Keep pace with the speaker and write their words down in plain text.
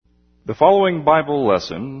The following Bible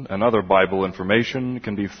lesson and other Bible information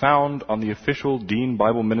can be found on the official Dean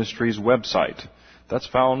Bible Ministries website. That's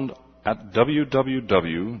found at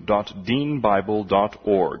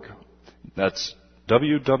www.deanbible.org. That's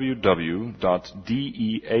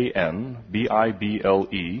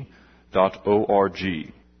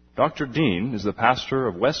www.deanbible.org. Dr. Dean is the pastor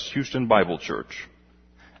of West Houston Bible Church.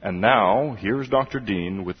 And now, here's Dr.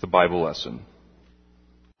 Dean with the Bible lesson.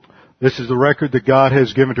 This is the record that God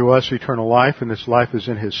has given to us, eternal life, and this life is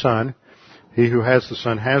in His Son. He who has the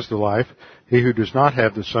Son has the life. He who does not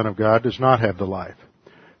have the Son of God does not have the life.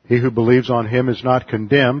 He who believes on Him is not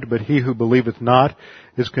condemned, but he who believeth not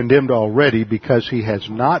is condemned already, because he has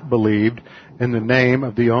not believed in the name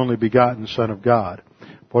of the only begotten Son of God.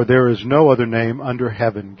 For there is no other name under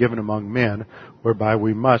heaven given among men whereby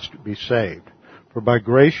we must be saved. For by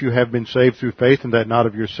grace you have been saved through faith, and that not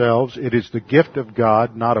of yourselves. It is the gift of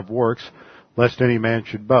God, not of works, lest any man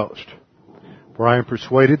should boast. For I am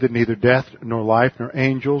persuaded that neither death, nor life, nor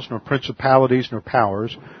angels, nor principalities, nor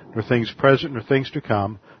powers, nor things present, nor things to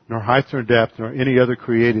come, nor height, nor depth, nor any other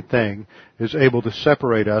created thing is able to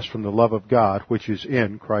separate us from the love of God, which is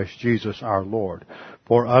in Christ Jesus our Lord.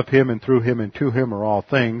 For of Him, and through Him, and to Him are all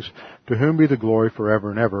things, to whom be the glory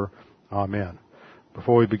forever and ever. Amen.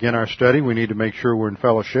 Before we begin our study, we need to make sure we're in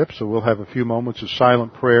fellowship, so we'll have a few moments of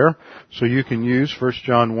silent prayer, so you can use 1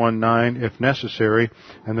 John 1:9 if necessary,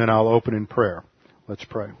 and then I'll open in prayer. Let's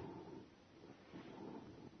pray.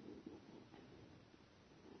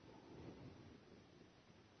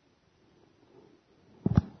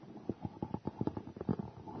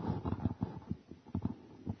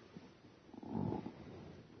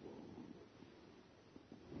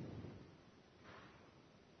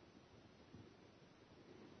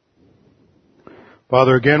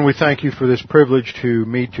 Father, again, we thank you for this privilege to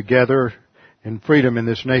meet together in freedom in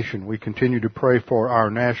this nation. We continue to pray for our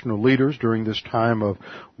national leaders during this time of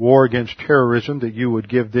war against terrorism, that you would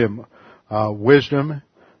give them wisdom,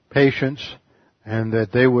 patience, and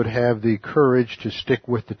that they would have the courage to stick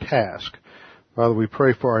with the task. Father, we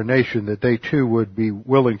pray for our nation that they too would be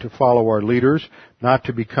willing to follow our leaders, not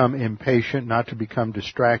to become impatient, not to become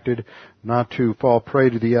distracted, not to fall prey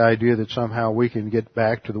to the idea that somehow we can get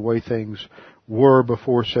back to the way things were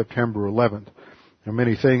before September 11th. There are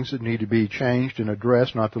many things that need to be changed and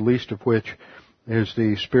addressed, not the least of which is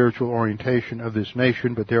the spiritual orientation of this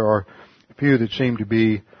nation, but there are a few that seem to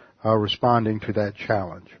be responding to that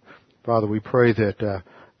challenge. Father, we pray that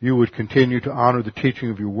you would continue to honor the teaching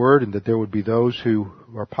of your word, and that there would be those who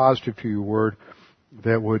are positive to your word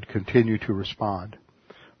that would continue to respond.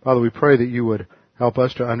 Father, we pray that you would help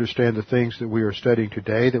us to understand the things that we are studying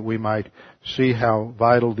today, that we might see how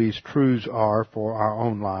vital these truths are for our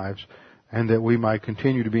own lives, and that we might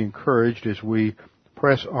continue to be encouraged as we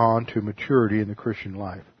press on to maturity in the Christian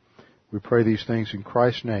life. We pray these things in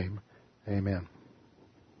Christ's name. Amen.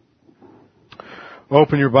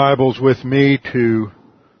 Open your Bibles with me to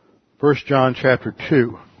 1 John chapter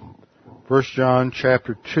 2. 1 John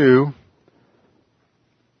chapter 2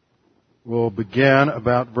 will begin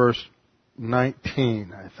about verse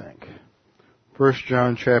 19, I think. 1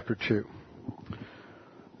 John chapter 2.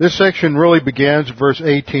 This section really begins verse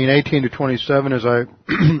 18 to 27, as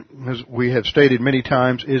we have stated many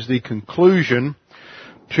times, is the conclusion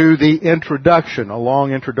to the introduction, a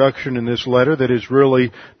long introduction in this letter that is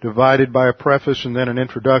really divided by a preface and then an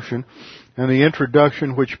introduction. And the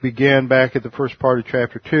introduction, which began back at the first part of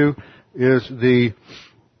chapter 2, is the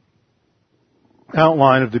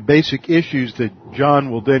outline of the basic issues that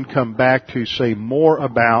John will then come back to say more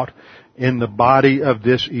about in the body of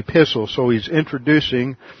this epistle. So he's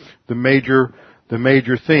introducing the major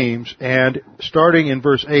themes, and starting in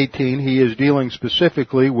verse 18, he is dealing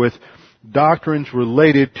specifically with doctrines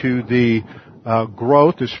related to the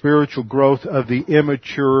growth, the spiritual growth of the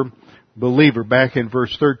immature believer. Back in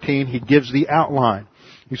verse 13, he gives the outline.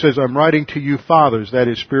 He says, I'm writing to you fathers, that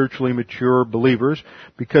is spiritually mature believers,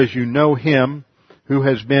 because you know Him who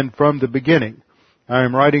has been from the beginning. I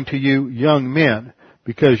am writing to you young men,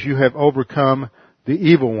 because you have overcome the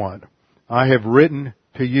evil one. I have written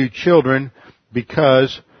to you children,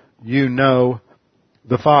 because you know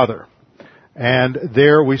the Father. And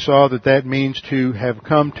there we saw that means to have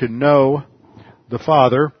come to know the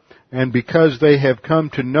Father. And because they have come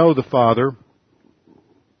to know the Father,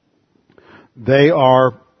 they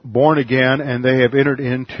are born again and they have entered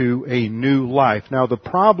into a new life. Now the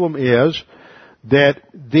problem is that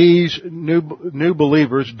these new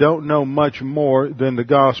believers don't know much more than the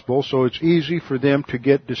gospel, so it's easy for them to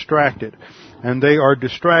get distracted. And they are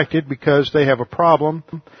distracted because they have a problem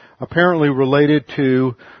apparently related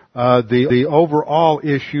to the overall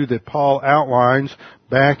issue that Paul outlines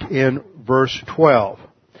back in verse 12.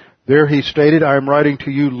 There he stated, I am writing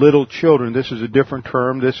to you little children. This is a different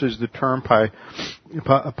term. This is the term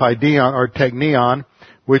paideon or teknion,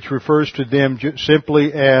 which refers to them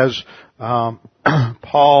simply as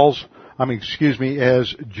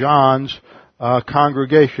as John's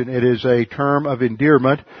congregation. It is a term of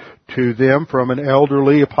endearment to them from an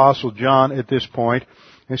elderly apostle John at this point.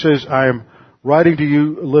 It says, I am writing to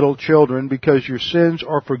you little children because your sins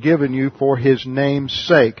are forgiven you for his name's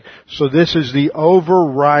sake. So this is the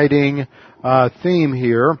overriding theme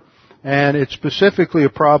here, and it's specifically a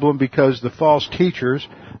problem because the false teachers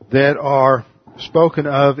that are spoken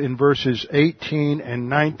of in verses 18 and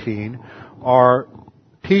 19 are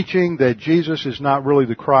teaching that Jesus is not really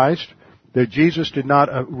the Christ, that Jesus did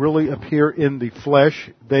not really appear in the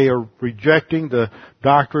flesh. They are rejecting the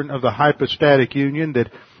doctrine of the hypostatic union,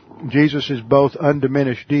 that Jesus is both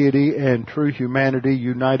undiminished deity and true humanity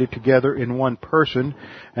united together in one person.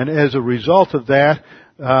 And as a result of that,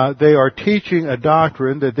 they are teaching a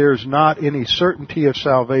doctrine that there's not any certainty of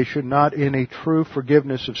salvation, not any true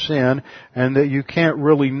forgiveness of sin, and that you can't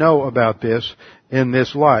really know about this in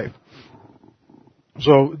this life.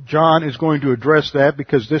 So John is going to address that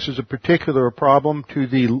because this is a particular problem to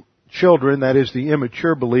the children, that is the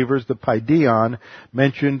immature believers, the paideon,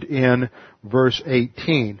 mentioned in verse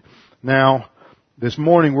 18. Now, this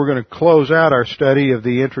morning we're going to close out our study of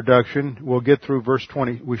the introduction. We'll get through verse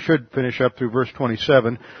 20. We should finish up through verse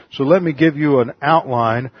 27. So let me give you an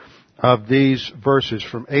outline of these verses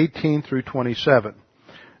from 18 through 27.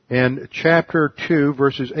 In chapter 2,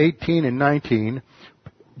 verses 18 and 19,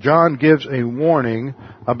 John gives a warning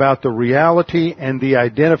about the reality and the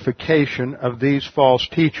identification of these false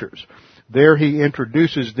teachers. There he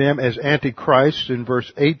introduces them as antichrists in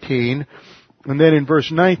verse 18, and then in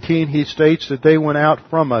verse 19 he states that they went out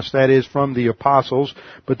from us, that is, from the apostles,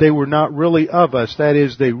 but they were not really of us, that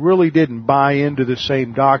is, they really didn't buy into the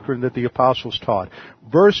same doctrine that the apostles taught.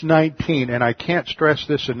 Verse 19, and I can't stress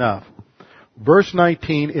this enough, verse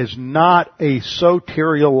 19 is not a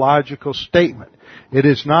soteriological statement. It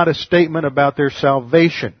is not a statement about their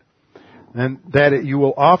salvation. And that you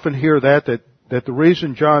will often hear that the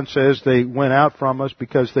reason John says they went out from us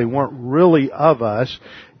because they weren't really of us,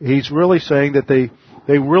 he's really saying that they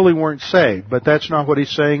really weren't saved. But that's not what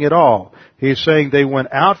he's saying at all. He's saying they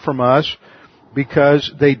went out from us because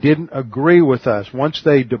they didn't agree with us. Once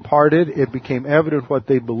they departed, it became evident what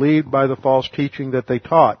they believed by the false teaching that they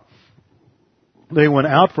taught. They went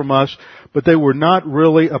out from us, but they were not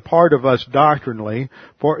really a part of us doctrinally.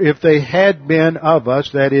 For if they had been of us,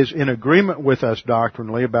 that is, in agreement with us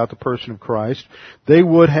doctrinally about the person of Christ, they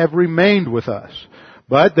would have remained with us.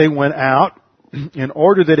 But they went out in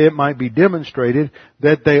order that it might be demonstrated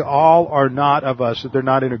that they all are not of us, that they're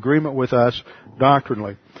not in agreement with us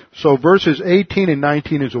doctrinally. So verses 18 and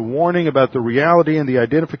 19 is a warning about the reality and the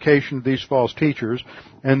identification of these false teachers.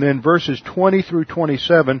 And then verses 20 through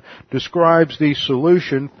 27 describes the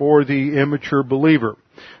solution for the immature believer.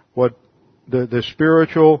 What the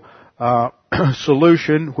spiritual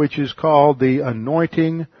solution, which is called the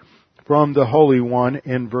anointing from the Holy One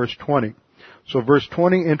in verse 20. So verse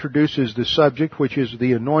 20 introduces the subject, which is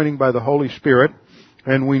the anointing by the Holy Spirit.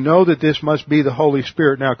 And we know that this must be the Holy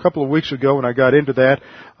Spirit. Now, a couple of weeks ago when I got into that,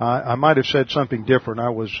 I might have said something different. I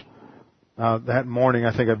was, that morning,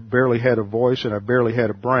 I think I barely had a voice and I barely had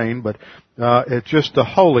a brain, but it's just the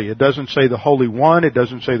Holy. It doesn't say the Holy One. It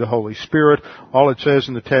doesn't say the Holy Spirit. All it says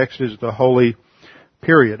in the text is the Holy,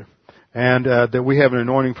 period. And that we have an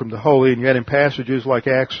anointing from the Holy, and yet in passages like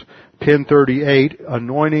Acts 10:38,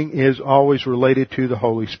 anointing is always related to the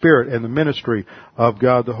Holy Spirit and the ministry of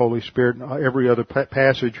God the Holy Spirit. Every other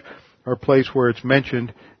passage or place where it's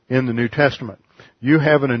mentioned in the New Testament. You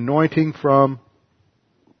have an anointing from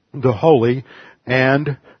the Holy,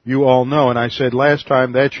 and you all know, and I said last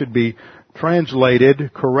time that should be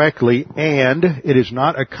translated correctly, and it is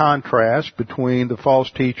not a contrast between the false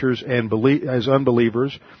teachers and as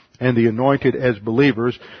unbelievers and the anointed as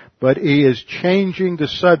believers, but he is changing the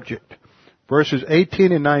subject. Verses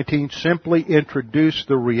 18 and 19 simply introduce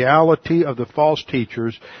the reality of the false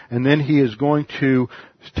teachers, and then he is going to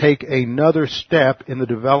take another step in the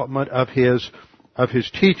development of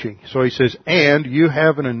his teaching. So he says, and you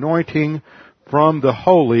have an anointing from the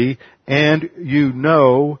Holy, and you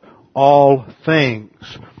know all things.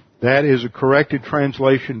 That is a corrected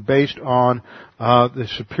translation based on the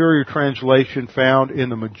superior translation found in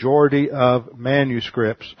the majority of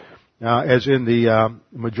manuscripts, as in the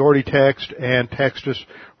majority text and Textus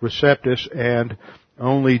Receptus, and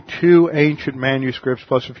only two ancient manuscripts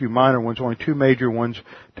plus a few minor ones, only two major ones,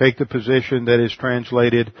 take the position that is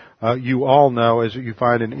translated, you all know, as you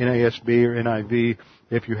find in NASB or NIV,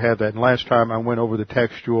 if you have that. And last time I went over the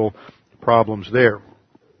textual problems there.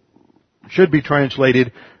 Should be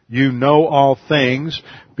translated, you know all things,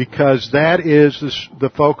 because that is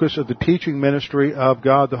the focus of the teaching ministry of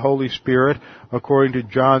God the Holy Spirit, according to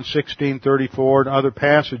John 16:34 and other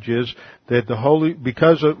passages, that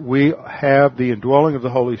because we have the indwelling of the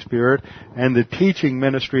Holy Spirit and the teaching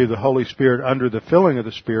ministry of the Holy Spirit under the filling of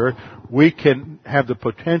the Spirit, we can have the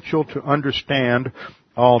potential to understand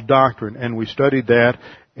all doctrine. And we studied that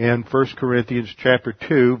in 1 Corinthians chapter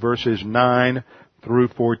 2, verses 9 through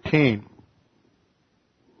 14.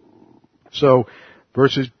 So,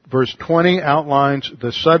 verse 20 outlines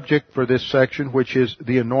the subject for this section, which is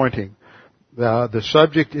the anointing. The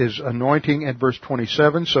subject is anointing at verse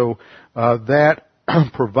 27, so that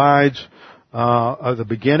provides the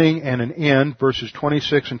beginning and an end. Verses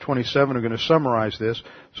 26 and 27 are going to summarize this.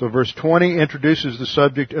 So verse 20 introduces the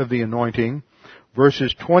subject of the anointing.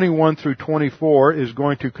 Verses 21 through 24 is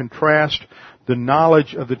going to contrast the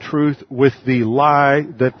knowledge of the truth with the lie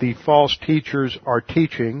that the false teachers are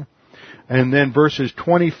teaching. And then verses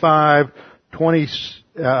 25, 26,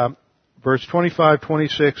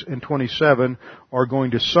 and 27 are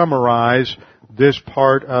going to summarize this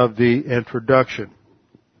part of the introduction.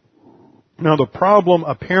 Now the problem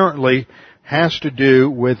apparently has to do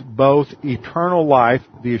with both eternal life,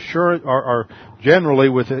 the assurance, or generally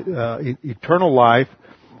with eternal life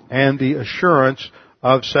and the assurance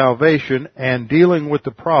of salvation, and dealing with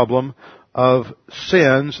the problem of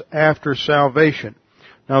sins after salvation.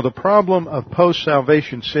 Now, the problem of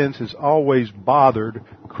post-salvation sins has always bothered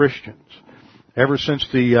Christians. Ever since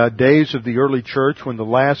the days of the early church, when the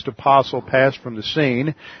last apostle passed from the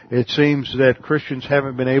scene, it seems that Christians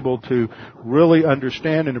haven't been able to really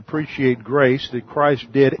understand and appreciate grace, that Christ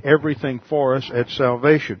did everything for us at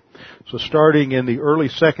salvation. So starting in the early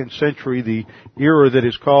 2nd century, the era that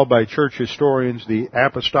is called by church historians the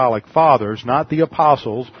Apostolic Fathers, not the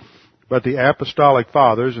Apostles, but the Apostolic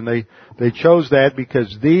Fathers, and they chose that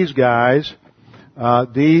because these guys,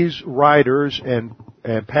 these writers and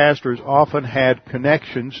pastors often had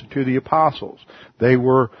connections to the apostles. They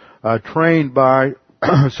were trained by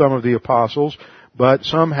some of the apostles, but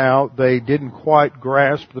somehow they didn't quite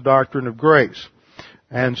grasp the doctrine of grace.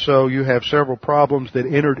 And so you have several problems that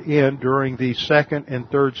entered in during the 2nd and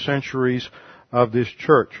 3rd centuries of this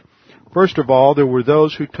church. First of all, there were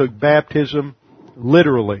those who took baptism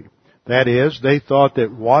literally. That is, they thought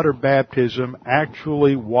that water baptism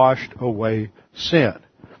actually washed away sin.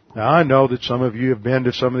 Now, I know that some of you have been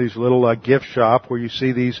to some of these little gift shop where you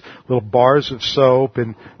see these little bars of soap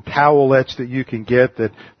and towelettes that you can get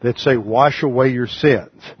that say wash away your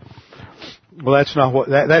sins. Well, that's not what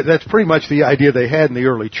that's pretty much the idea they had in the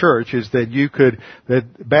early church, is that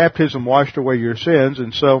that baptism washed away your sins.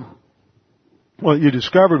 And so what you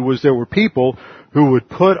discovered was there were people who would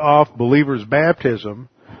put off believers' baptism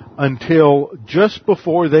until just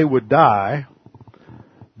before they would die,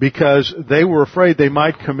 because they were afraid they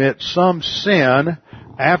might commit some sin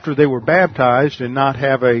after they were baptized and not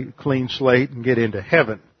have a clean slate and get into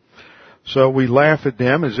heaven. So we laugh at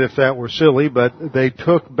them as if that were silly, but they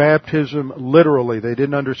took baptism literally. They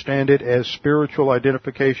didn't understand it as spiritual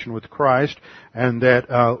identification with Christ, and that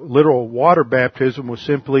literal water baptism was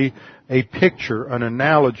simply a picture, an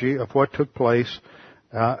analogy of what took place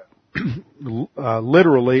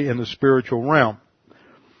literally in the spiritual realm.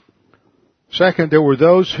 Second, there were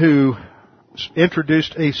those who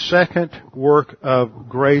introduced a second work of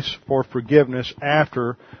grace for forgiveness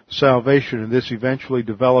after salvation, and this eventually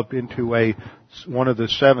developed into one of the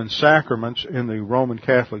 7 sacraments in the Roman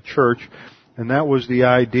Catholic Church, and that was the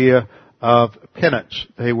idea of penance.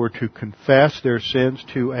 They were to confess their sins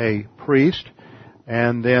to a priest,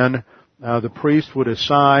 and then the priest would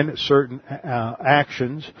assign certain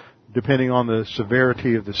actions depending on the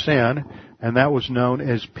severity of the sin, and that was known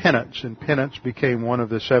as penance, and penance became one of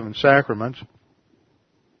the 7 sacraments,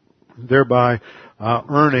 thereby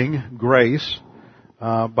earning grace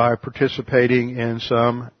by participating in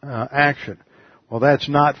some action. Well, that's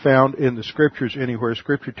not found in the Scriptures anywhere.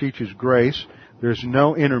 Scripture teaches grace. There's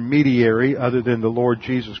no intermediary other than the Lord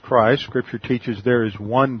Jesus Christ. Scripture teaches there is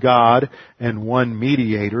one God and one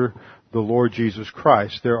mediator, the Lord Jesus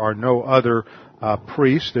Christ. There are no other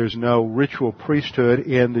priests. There's no ritual priesthood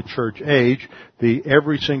in the church age.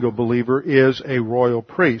 Every single believer is a royal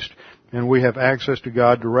priest, and we have access to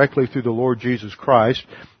God directly through the Lord Jesus Christ,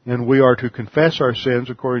 and we are to confess our sins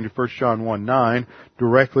according to 1 John 1:9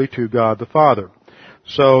 directly to God the Father.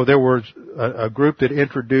 So there was a group that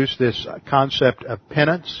introduced this concept of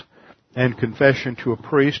penance and confession to a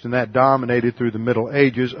priest, and that dominated through the Middle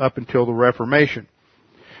Ages up until the Reformation.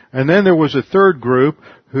 And then there was a third group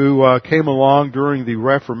who came along during the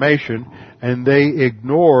Reformation, and they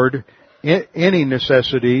ignored any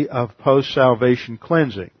necessity of post-salvation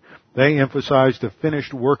cleansing. They emphasized the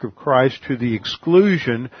finished work of Christ to the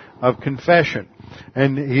exclusion of confession.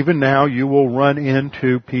 And even now you will run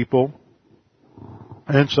into people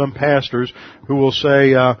and some pastors who will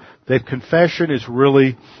say that confession is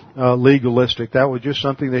really legalistic. That was just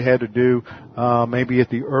something they had to do maybe at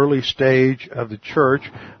the early stage of the church.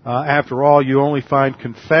 After all, you only find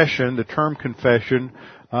confession, the term confession,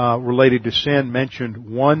 related to sin mentioned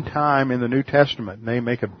one time in the New Testament, and they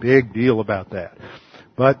make a big deal about that.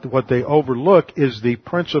 But what they overlook is the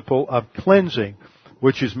principle of cleansing,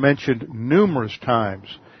 which is mentioned numerous times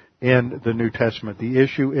in the New Testament. The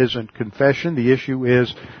issue isn't confession, the issue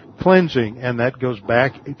is cleansing, and that goes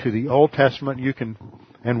back to the Old Testament. You can,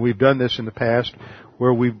 and we've done this in the past,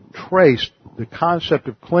 where we've traced the concept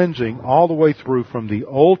of cleansing all the way through from the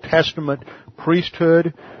Old Testament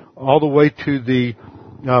priesthood all the way to the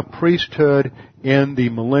priesthood in the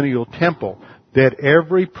millennial temple, that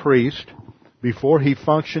every priest, before he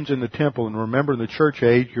functions in the temple, and remember in the church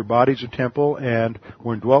age, your body's a temple and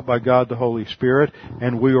we're indwelt by God the Holy Spirit,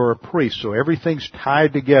 and we are a priest. So everything's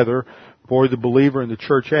tied together for the believer in the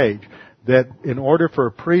church age. That in order for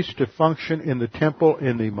a priest to function in the temple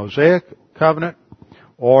in the Mosaic covenant,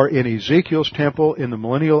 or in Ezekiel's temple in the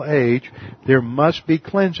millennial age, there must be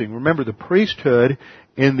cleansing. Remember, the priesthood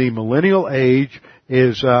in the millennial age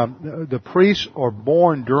is the priests are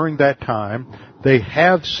born during that time. They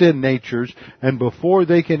have sin natures, and before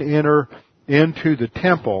they can enter into the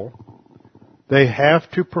temple, they have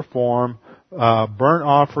to perform burnt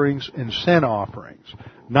offerings and sin offerings.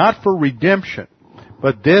 Not for redemption,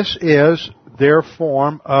 but this is their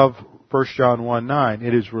form of 1 John 1:9.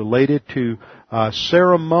 It is related to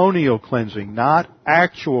ceremonial cleansing, not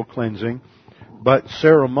actual cleansing, but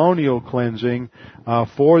ceremonial cleansing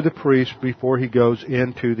for the priest before he goes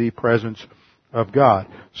into the presence of God.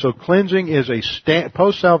 So cleansing is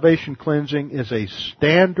post-salvation cleansing is a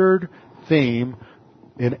standard theme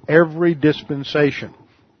in every dispensation.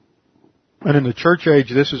 And in the church age,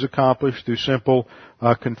 this is accomplished through simple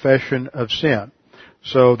confession of sin.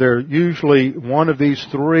 So they're usually one of these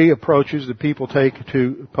three approaches that people take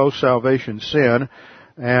to post-salvation sin,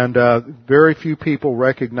 and very few people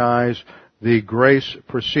recognize the grace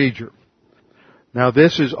procedure. Now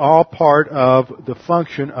this is all part of the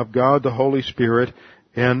function of God the Holy Spirit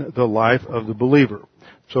in the life of the believer.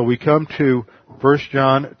 So we come to 1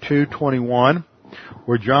 John 2:21,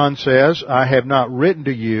 where John says, I have not written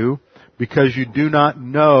to you because you do not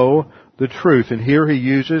know the truth. And here he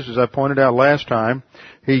uses, as I pointed out last time,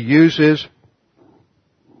 he uses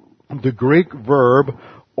the Greek verb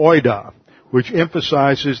oida, which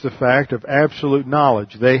emphasizes the fact of absolute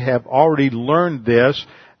knowledge. They have already learned this,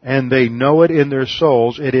 and they know it in their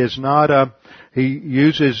souls. It is not he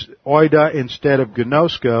uses oida instead of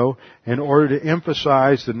gnosko in order to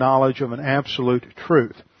emphasize the knowledge of an absolute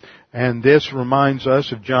truth. And this reminds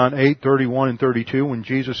us of John 8:31 and 32, when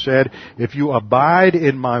Jesus said, if you abide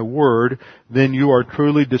in my word, then you are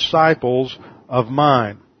truly disciples of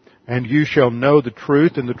mine. And you shall know the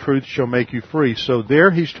truth, and the truth shall make you free. So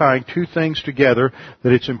there he's tying two things together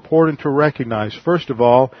that it's important to recognize. First of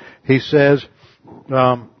all, he says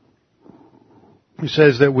that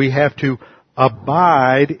we have to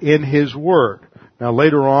abide in his word. Now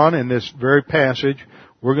later on in this very passage,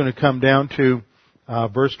 we're going to come down to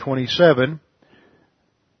verse 27,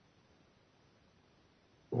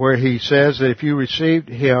 where he says that if you received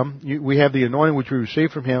him, we have the anointing which we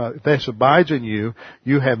received from him. If this abides in you,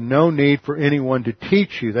 you have no need for anyone to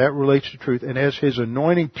teach you. That relates to truth. And as his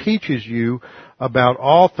anointing teaches you about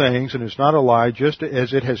all things, and it's not a lie, just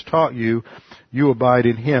as it has taught you, you abide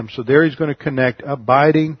in him. So there he's going to connect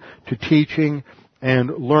abiding to teaching and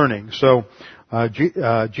learning. So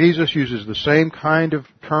Jesus uses the same kind of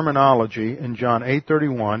terminology in John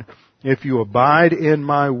 8:31. If you abide in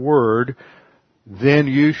my word, then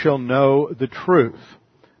you shall know the truth,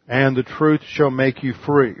 and the truth shall make you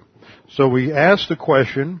free. So we ask the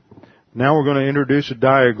question, now we're going to introduce a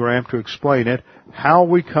diagram to explain it, how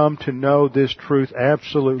we come to know this truth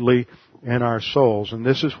absolutely in our souls. And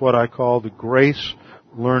this is what I call the grace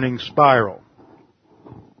learning spiral.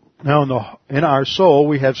 Now in our soul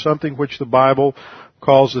we have something which the Bible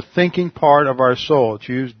calls the thinking part of our soul. It's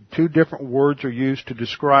used, two different words are used to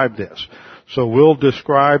describe this. So we'll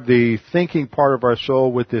describe the thinking part of our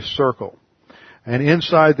soul with this circle. And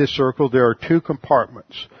inside this circle there are two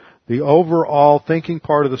compartments. The overall thinking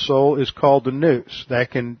part of the soul is called the nous.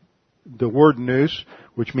 The word nous,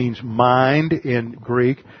 which means mind in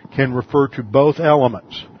Greek, can refer to both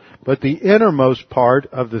elements. But the innermost part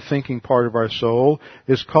of the thinking part of our soul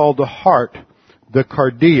is called the heart, the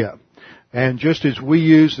cardia. And just as we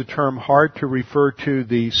use the term heart to refer to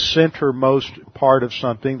the centermost part of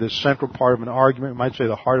something, the central part of an argument, we might say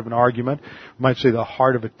the heart of an argument, we might say the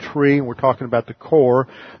heart of a tree, and we're talking about the core,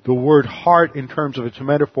 the word heart in terms of its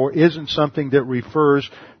metaphor isn't something that refers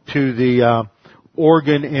to the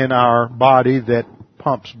organ in our body that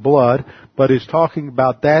pumps blood, but is talking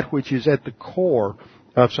about that which is at the core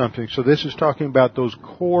of something. So this is talking about those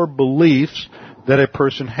core beliefs that a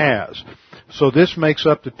person has. So this makes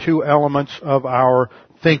up the two elements of our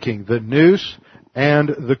thinking, the nous and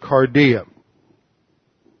the cardia.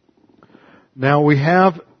 Now we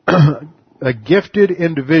have a gifted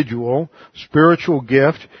individual, spiritual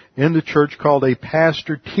gift, in the church called a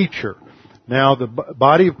pastor-teacher. Now the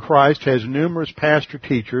body of Christ has numerous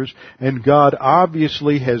pastor-teachers, and God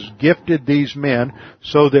obviously has gifted these men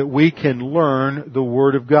so that we can learn the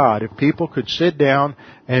Word of God. If people could sit down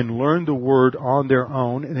and learn the Word on their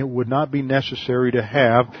own, and it would not be necessary to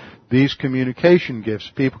have these communication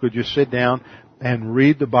gifts. People could just sit down and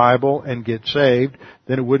read the Bible and get saved,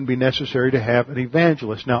 then it wouldn't be necessary to have an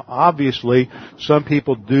evangelist. Now obviously, some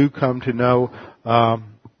people do come to know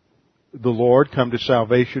the Lord, come to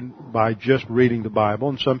salvation by just reading the Bible,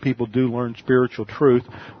 and some people do learn spiritual truth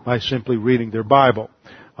by simply reading their Bible.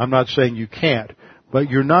 I'm not saying you can't, but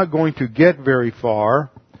you're not going to get very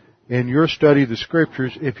far in your study of the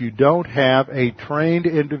Scriptures if you don't have a trained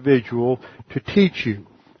individual to teach you.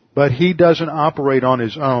 But he doesn't operate on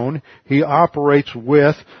his own. He operates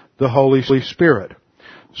with the Holy Spirit.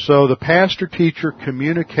 So the pastor-teacher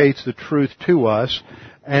communicates the truth to us,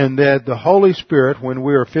 and that the Holy Spirit, when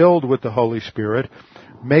we are filled with the Holy Spirit,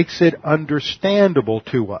 makes it understandable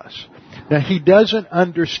to us. Now, He doesn't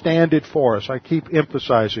understand it for us. I keep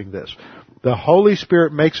emphasizing this. The Holy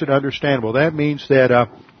Spirit makes it understandable. That means that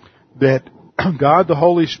God, the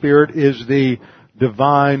Holy Spirit, is the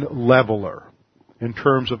divine leveler in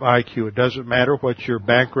terms of IQ. It doesn't matter what your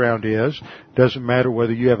background is. It doesn't matter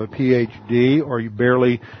whether you have a PhD or you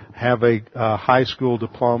barely have a high school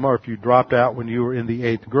diploma, or if you dropped out when you were in the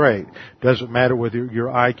 8th grade. It doesn't matter whether your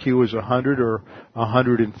IQ is 100 or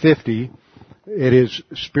 150. It is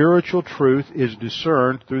spiritual truth is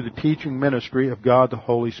discerned through the teaching ministry of God the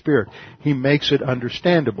Holy Spirit. He makes it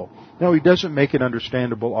understandable. Now, He doesn't make it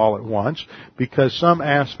understandable all at once, because some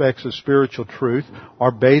aspects of spiritual truth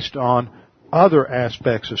are based on other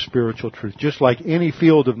aspects of spiritual truth. Just like any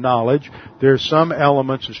field of knowledge, there are some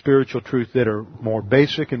elements of spiritual truth that are more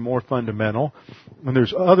basic and more fundamental, and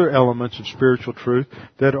there's other elements of spiritual truth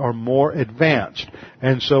that are more advanced.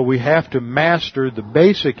 And so we have to master the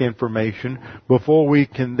basic information before we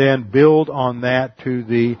can then build on that to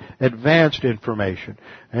the advanced information.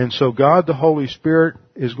 And so God, the Holy Spirit,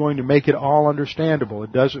 is going to make it all understandable.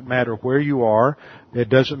 It doesn't matter where you are. It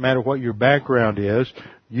doesn't matter what your background is.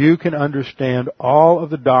 You can understand all of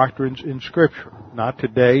the doctrines in Scripture. Not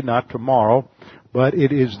today, not tomorrow, but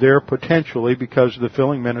it is there potentially because of the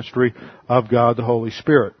filling ministry of God the Holy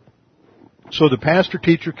Spirit. So the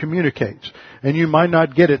pastor-teacher communicates. And you might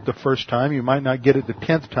not get it the first time. You might not get it the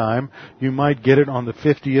 10th time. You might get it on the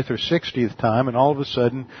 50th or 60th time, and all of a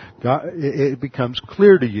sudden it becomes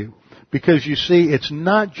clear to you. Because you see, it's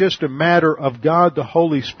not just a matter of God the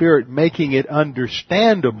Holy Spirit making it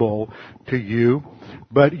understandable to you,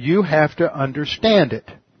 but you have to understand it.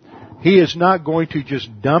 He is not going to just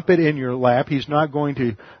dump it in your lap. He's not going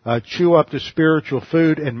to chew up the spiritual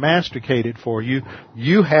food and masticate it for you.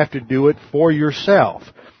 You have to do it for yourself.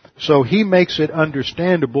 So He makes it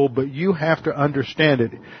understandable, but you have to understand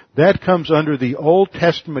it. That comes under the Old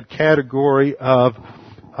Testament category of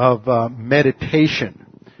meditation.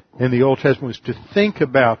 In the Old Testament was to think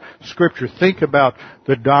about Scripture, think about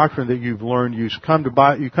the doctrine that you've learned. You come to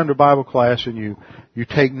Bible class and you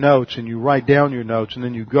take notes and you write down your notes, and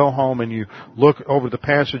then you go home and you look over the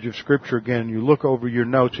passage of Scripture again, and you look over your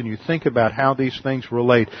notes and you think about how these things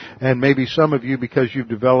relate. And maybe some of you, because you've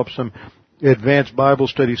developed some advanced Bible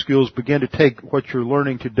study skills, begin to take what you're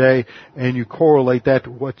learning today and you correlate that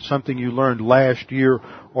to something you learned last year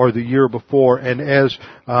or the year before. And as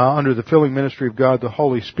under the filling ministry of God the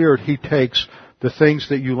Holy Spirit, He takes the things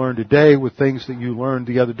that you learned today with things that you learned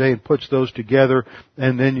the other day and puts those together,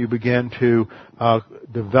 and then you begin to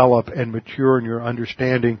develop and mature in your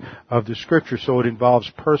understanding of the Scripture. So it involves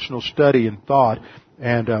personal study and thought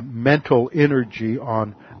and mental energy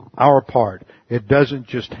on our part. It doesn't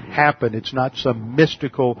just happen. It's not some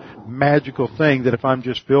mystical, magical thing that if I'm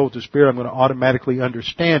just filled with the Spirit, I'm going to automatically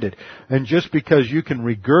understand it. And just because you can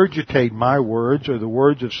regurgitate my words or the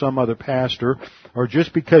words of some other pastor, or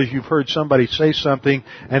just because you've heard somebody say something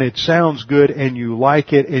and it sounds good and you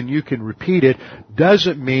like it and you can repeat it,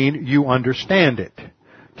 doesn't mean you understand it.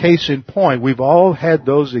 Case in point, we've all had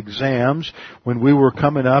those exams when we were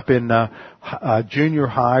coming up in junior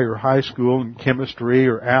high or high school in chemistry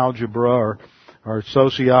or algebra or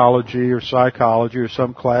sociology or psychology or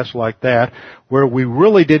some class like that, where we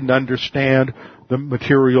really didn't understand the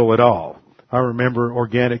material at all. I remember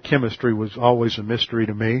organic chemistry was always a mystery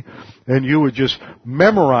to me, and you would just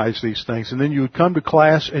memorize these things, and then you would come to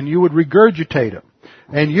class and you would regurgitate them.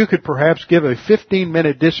 And you could perhaps give a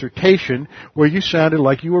 15-minute dissertation where you sounded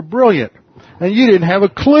like you were brilliant. And you didn't have a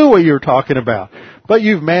clue what you were talking about. But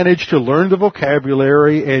you've managed to learn the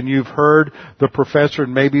vocabulary, and you've heard the professor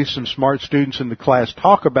and maybe some smart students in the class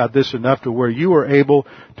talk about this enough to where you were able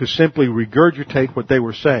to simply regurgitate what they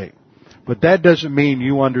were saying. But that doesn't mean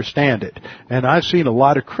you understand it. And I've seen a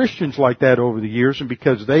lot of Christians like that over the years, and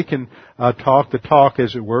because they can talk the talk,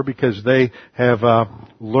 as it were, because they have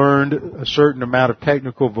learned a certain amount of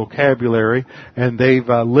technical vocabulary, and they've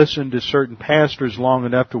listened to certain pastors long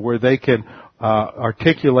enough to where they can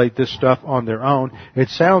articulate this stuff on their own, it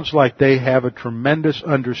sounds like they have a tremendous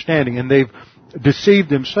understanding, and they've deceived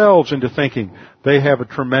themselves into thinking they have a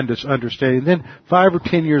tremendous understanding. Then 5 or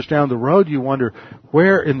 10 years down the road, you wonder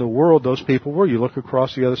where in the world those people were. You look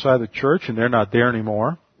across the other side of the church, and they're not there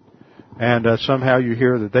anymore. And somehow you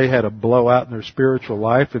hear that they had a blowout in their spiritual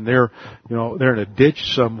life, and they're in a ditch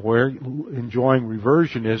somewhere enjoying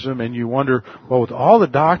reversionism, and you wonder, well, with all the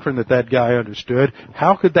doctrine that guy understood,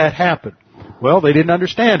 how could that happen? Well, they didn't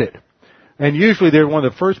understand it. And usually they're one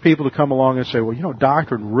of the first people to come along and say, well,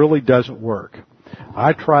 doctrine really doesn't work.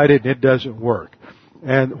 I tried it and it doesn't work.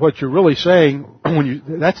 And what you're really saying,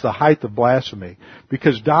 that's the height of blasphemy,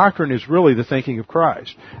 because doctrine is really the thinking of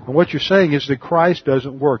Christ. And what you're saying is that Christ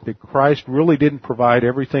doesn't work, that Christ really didn't provide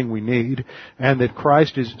everything we need, and that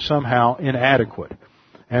Christ is somehow inadequate.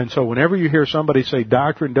 And so whenever you hear somebody say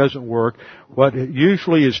doctrine doesn't work, what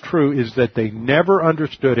usually is true is that they never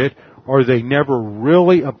understood it, or they never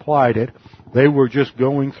really applied it. They were just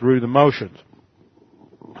going through the motions.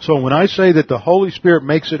 So when I say that the Holy Spirit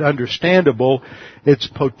makes it understandable, it's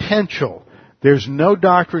potential. There's no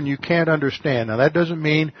doctrine you can't understand. Now that doesn't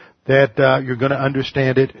mean that you're going to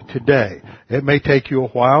understand it today. It may take you a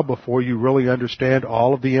while before you really understand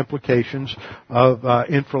all of the implications of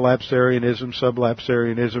infralapsarianism,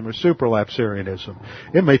 sublapsarianism, or supralapsarianism.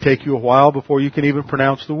 It may take you a while before you can even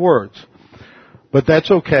pronounce the words. But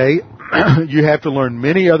that's okay. You have to learn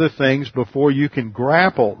many other things before you can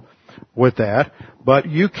grapple with that. But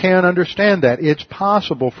you can understand that. It's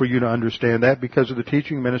possible for you to understand that because of the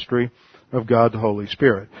teaching ministry of God the Holy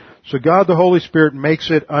Spirit. So God the Holy Spirit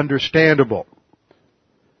makes it understandable.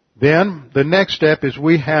 Then the next step is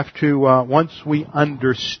we have to, once we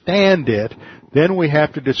understand it, then we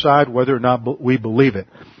have to decide whether or not we believe it.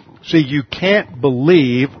 See, you can't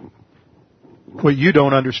believe what you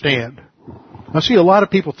don't understand. Now see, a lot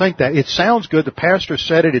of people think that. It sounds good. The pastor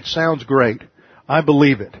said it. It sounds great. I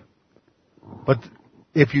believe it. But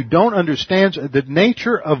if you don't understand, the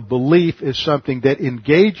nature of belief is something that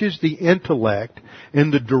engages the intellect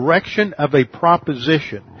in the direction of a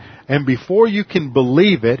proposition. And before you can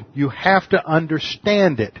believe it, you have to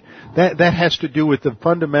understand it. That has to do with the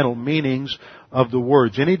fundamental meanings of the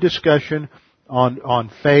words. Any discussion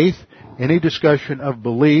on faith, any discussion of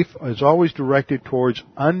belief is always directed towards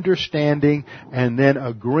understanding and then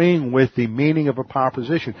agreeing with the meaning of a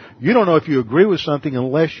proposition. You don't know if you agree with something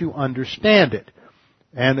unless you understand it.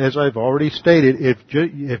 And as I've already stated,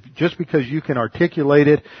 if just because you can articulate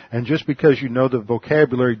it and just because you know the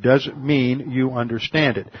vocabulary doesn't mean you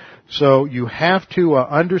understand it. So you have to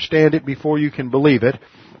understand it before you can believe it.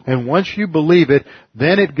 And once you believe it,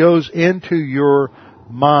 then it goes into your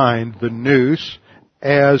mind, the nous,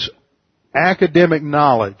 as academic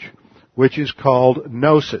knowledge, which is called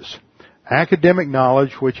gnosis. Academic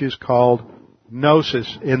knowledge, which is called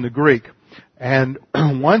gnosis in the Greek. And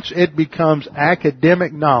once it becomes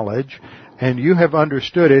academic knowledge and you have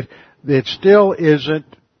understood it, it still isn't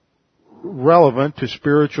relevant to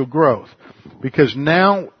spiritual growth. Because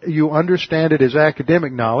now you understand it as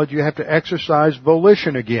academic knowledge, you have to exercise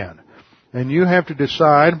volition again. And you have to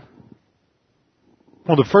decide,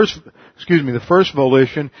 well, the first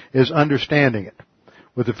volition is understanding it.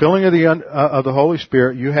 With the filling of the Holy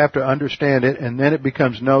Spirit, you have to understand it, and then it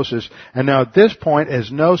becomes gnosis. And now at this point,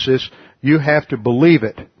 as gnosis, you have to believe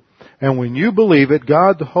it. And when you believe it,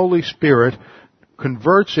 God the Holy Spirit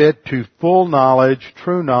converts it to full knowledge,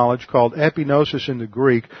 true knowledge, called epignosis in the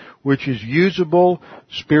Greek, which is usable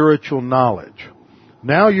spiritual knowledge.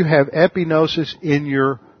 Now you have epignosis in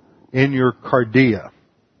your cardia.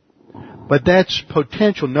 But that's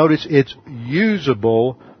potential. Notice it's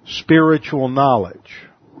usable spiritual knowledge.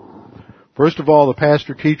 First of all, the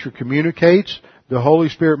pastor-teacher communicates. The Holy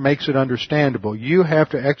Spirit makes it understandable. You have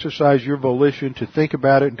to exercise your volition to think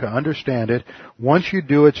about it and to understand it. Once you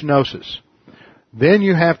do, it's gnosis. Then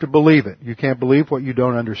you have to believe it. You can't believe what you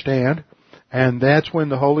don't understand. And that's when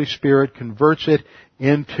the Holy Spirit converts it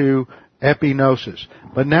into epignosis.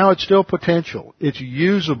 But now it's still potential. It's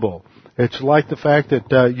usable. It's like the fact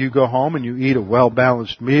that you go home and you eat a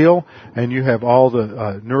well-balanced meal and you have all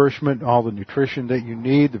the nourishment, all the nutrition that you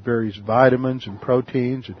need, the various vitamins and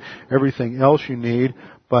proteins and everything else you need,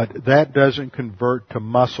 but that doesn't convert to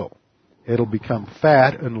muscle. It'll become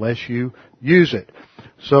fat unless you use it.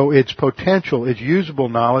 So it's potential, it's usable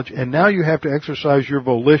knowledge, and now you have to exercise your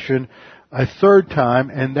volition a third time,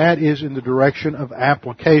 and that is in the direction of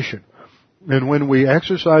application. And when we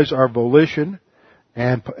exercise our volition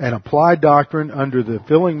and apply doctrine under the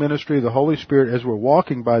filling ministry of the Holy Spirit as we're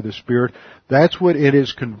walking by the Spirit, that's what it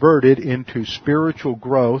is converted into spiritual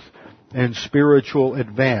growth and spiritual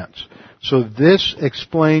advance. So this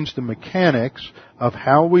explains the mechanics of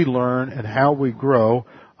how we learn and how we grow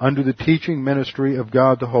under the teaching ministry of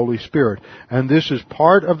God the Holy Spirit. And this is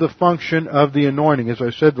part of the function of the anointing. As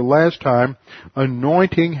I said the last time,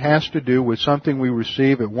 anointing has to do with something we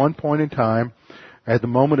receive at one point in time at the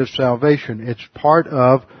moment of salvation. It's part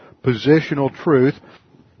of positional truth,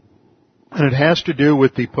 and it has to do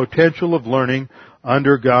with the potential of learning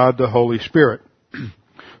under God the Holy Spirit.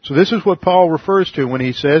 So this is what Paul refers to when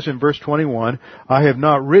he says in verse 21, I have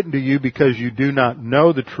not written to you because you do not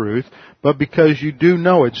know the truth, but because you do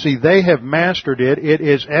know it. See, they have mastered it. It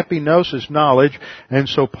is epignosis knowledge, and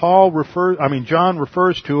so John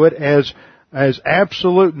refers to it as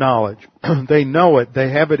absolute knowledge. They know it. They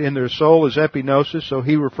have it in their soul as epignosis, so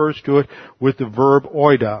he refers to it with the verb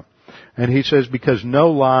oida. And he says, because no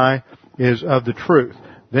lie is of the truth.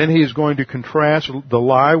 Then he is going to contrast the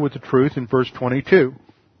lie with the truth in verse 22.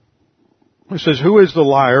 It says, who is the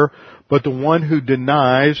liar but the one who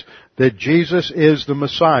denies that Jesus is the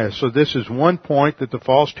Messiah? So this is one point that the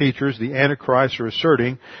false teachers, the Antichrist, are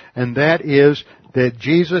asserting, and that is that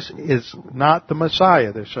Jesus is not the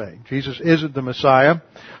Messiah, they're saying. Jesus isn't the Messiah.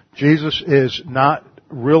 Jesus is not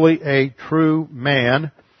really a true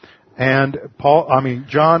man. And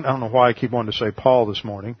John, I don't know why I keep wanting to say Paul this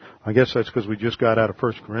morning. I guess that's because we just got out of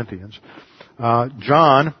 1 Corinthians.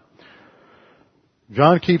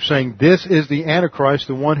 John keeps saying, this is the Antichrist,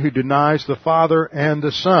 the one who denies the Father and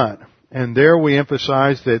the Son. And there we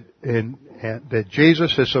emphasize that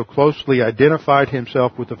Jesus has so closely identified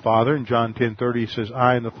himself with the Father. In John 10:30 he says,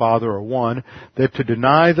 I and the Father are one. That to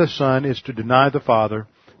deny the Son is to deny the Father.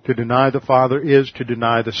 To deny the Father is to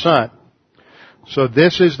deny the Son. So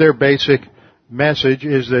this is their basic message,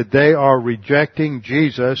 is that they are rejecting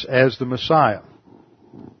Jesus as the Messiah.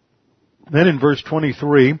 Then in verse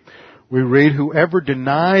 23, we read, whoever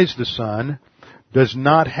denies the Son does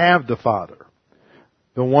not have the Father.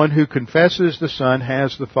 The one who confesses the Son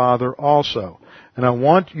has the Father also. And I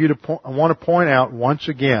want to point out once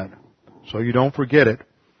again, so you don't forget it,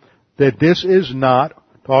 that this is not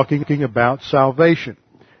talking about salvation.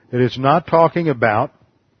 It is not talking about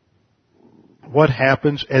what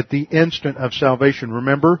happens at the instant of salvation.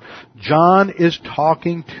 Remember, John is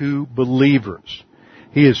talking to believers.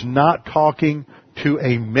 He is not talking to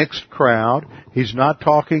a mixed crowd. He's not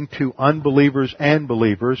talking to unbelievers and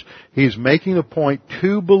believers. He's making a point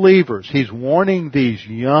to believers. He's warning these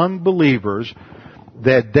young believers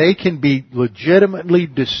that they can be legitimately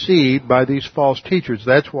deceived by these false teachers.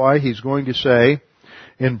 That's why he's going to say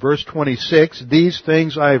in verse 26, these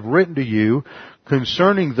things I have written to you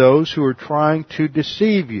concerning those who are trying to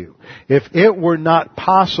deceive you. If it were not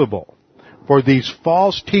possible for these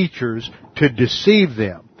false teachers to deceive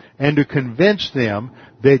them, and to convince them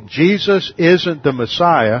that Jesus isn't the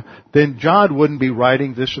Messiah, then John wouldn't be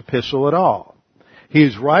writing this epistle at all. He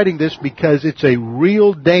is writing this because it's a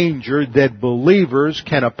real danger that believers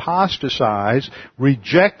can apostatize,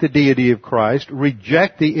 reject the deity of Christ,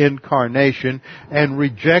 reject the incarnation, and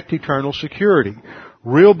reject eternal security.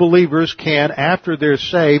 Real believers can, after they're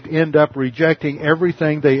saved, end up rejecting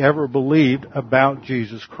everything they ever believed about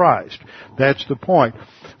Jesus Christ. That's the point.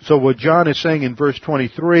 So what John is saying in verse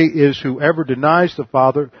 23 is whoever denies the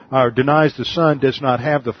Father, or denies the Son, does not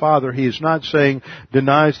have the Father. He is not saying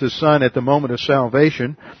denies the Son at the moment of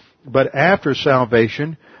salvation, but after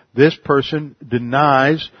salvation, this person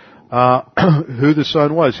denies who the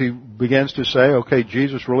Son was. He begins to say, okay,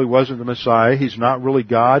 Jesus really wasn't the Messiah. He's not really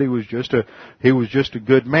God. He was just a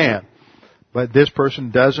good man. But this person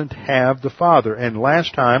doesn't have the Father. And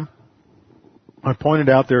last time, I pointed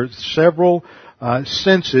out there are several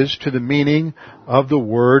senses to the meaning of the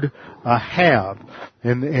word have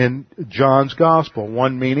in John's Gospel.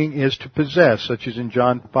 One meaning is to possess, such as in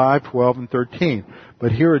John 5:12 and 13.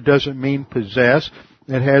 But here it doesn't mean possess.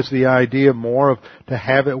 It has the idea more of to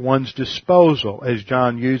have at one's disposal, as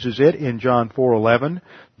John uses it in John 4:11,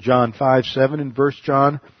 John 5:7, and 1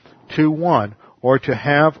 John 2:1, or to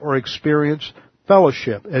have or experience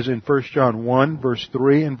fellowship, as in 1 John 1, verse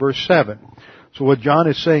 3 and verse 7. So what John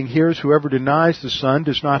is saying here is whoever denies the Son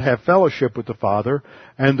does not have fellowship with the Father,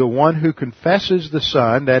 and the one who confesses the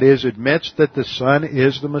Son, that is, admits that the Son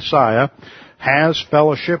is the Messiah, has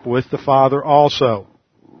fellowship with the Father also.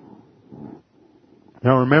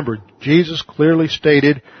 Now remember, Jesus clearly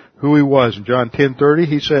stated who He was. In John 10:30,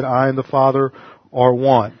 He said, I and the Father are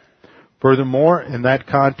one. Furthermore, in that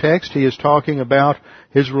context, He is talking about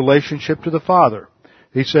His relationship to the Father.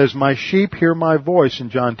 He says, my sheep hear my voice in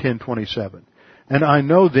John 10:27. And I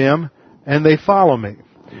know them, and they follow me.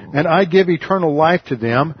 And I give eternal life to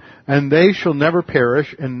them, and they shall never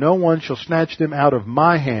perish, and no one shall snatch them out of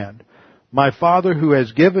my hand. My Father who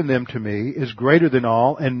has given them to me is greater than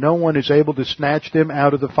all, and no one is able to snatch them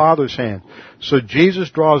out of the Father's hand. So Jesus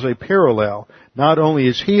draws a parallel. Not only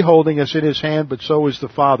is He holding us in His hand, but so is the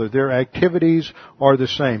Father. Their activities are the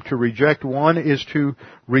same. To reject one is to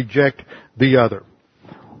reject the other.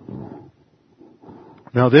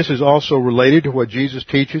 Now this is also related to what Jesus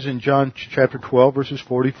teaches in John chapter 12, verses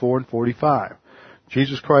 44 and 45.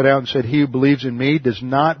 Jesus cried out and said, he who believes in me does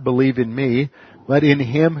not believe in me, but in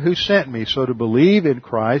Him who sent me. So to believe in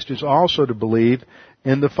Christ is also to believe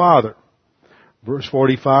in the Father. Verse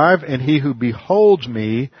 45, and he who beholds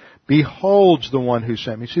me beholds the one who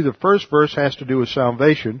sent me. See, the first verse has to do with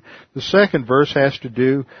salvation. The second verse has to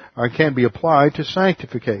do, or can be applied to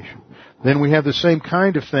sanctification. Then we have the same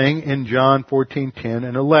kind of thing in John 14:10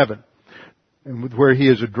 and 11, where He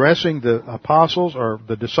is addressing the apostles or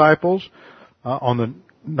the disciples on the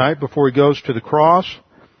night before He goes to the cross,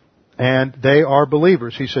 and they are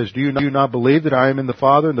believers. He says, do you not believe that I am in the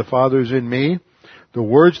Father and the Father is in me? The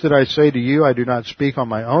words that I say to you, I do not speak on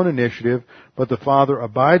my own initiative, but the Father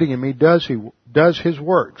abiding in me does His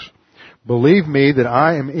works. Believe me that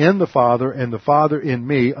I am in the Father and the Father in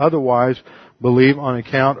me, otherwise believe on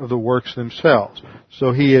account of the works themselves.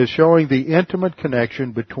 So He is showing the intimate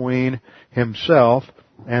connection between Himself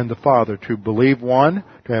and the Father. To believe one,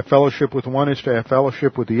 to have fellowship with one, is to have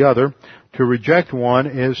fellowship with the other. To reject one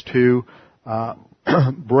is to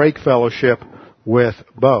break fellowship with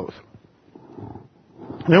both.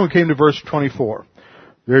 Then we came to verse 24.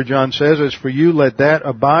 There John says, as for you, let that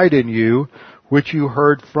abide in you which you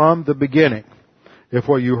heard from the beginning. If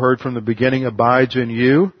what you heard from the beginning abides in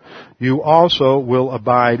you, you also will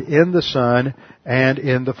abide in the Son and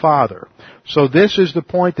in the Father. So this is the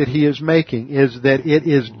point that he is making, is that it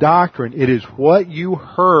is doctrine. It is what you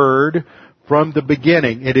heard from the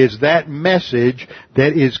beginning. It is that message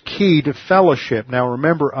that is key to fellowship. Now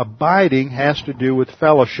remember, abiding has to do with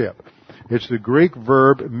fellowship. It's the Greek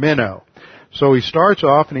verb meno. So he starts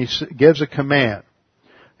off and he gives a command.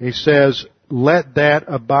 He says, let that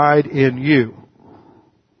abide in you.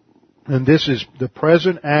 And this is the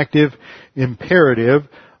present active imperative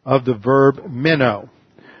of the verb meno.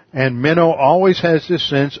 And meno always has this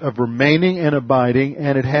sense of remaining and abiding,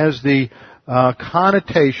 and it has the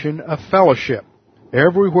connotation of fellowship.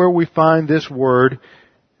 Everywhere we find this word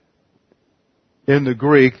in the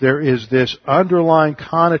Greek, there is this underlying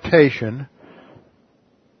connotation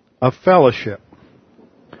of fellowship.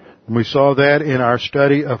 And we saw that in our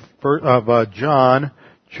study of John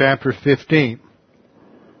chapter 15.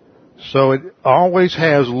 So it always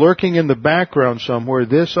has lurking in the background somewhere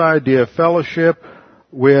this idea of fellowship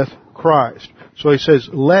with Christ. So he says,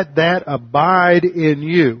 let that abide in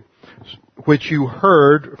you, which you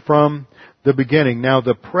heard from the beginning. Now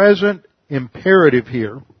the present imperative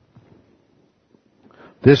here,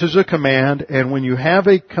 this is a command, and when you have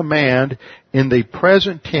a command in the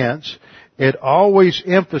present tense, it always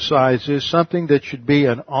emphasizes something that should be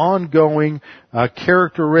an ongoing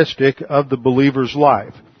characteristic of the believer's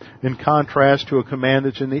life, in contrast to a command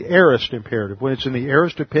that's in the aorist imperative. When it's in the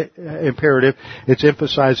aorist imperative, it's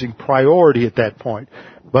emphasizing priority at that point.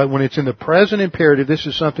 But when it's in the present imperative, this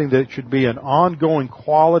is something that should be an ongoing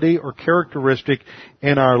quality or characteristic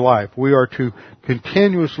in our life. We are to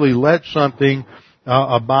continuously let something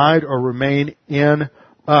abide or remain in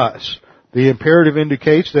us. The imperative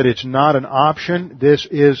indicates that it's not an option. This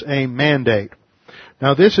is a mandate.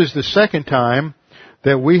 Now this is the second time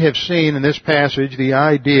that we have seen in this passage the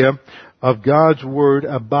idea of God's Word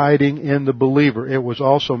abiding in the believer. It was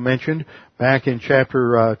also mentioned back in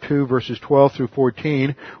chapter 2, verses 12 through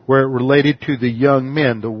 14, where it related to the young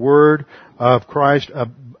men. The Word of Christ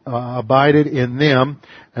abided in them,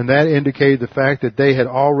 and that indicated the fact that they had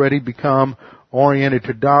already become oriented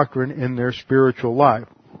to doctrine in their spiritual life.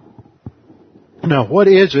 Now, what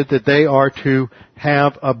is it that they are to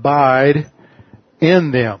have abide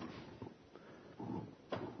in them?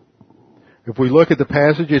 If we look at the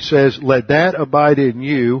passage, it says, "Let that abide in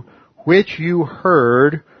you, which you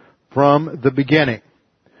heard from the beginning."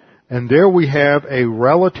 And there we have a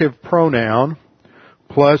relative pronoun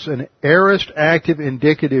plus an aorist active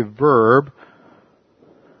indicative verb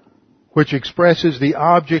which expresses the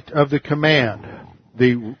object of the command.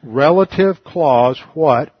 The relative clause,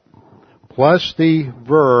 what, plus the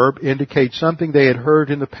verb indicates something they had heard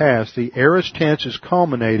in the past. The aorist tense is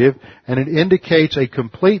culminative, and it indicates a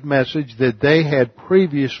complete message that they had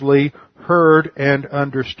previously heard and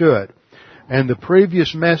understood. And the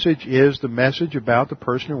previous message is the message about the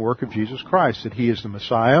person and work of Jesus Christ, that He is the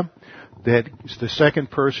Messiah, that the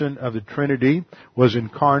second person of the Trinity was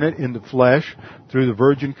incarnate in the flesh through the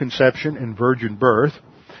virgin conception and virgin birth,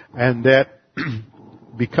 and that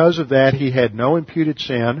because of that He had no imputed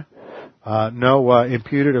sin, no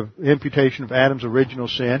imputation of Adam's original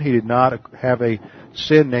sin. He did not have a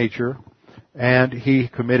sin nature, and He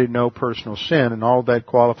committed no personal sin, and all of that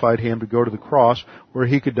qualified Him to go to the cross where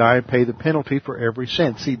He could die and pay the penalty for every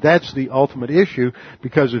sin. See, that's the ultimate issue,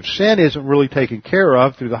 because if sin isn't really taken care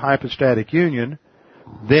of through the hypostatic union,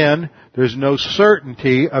 then there's no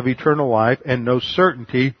certainty of eternal life and no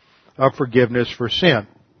certainty of forgiveness for sin.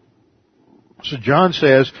 So John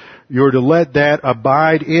says, you're to let that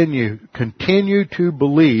abide in you. Continue to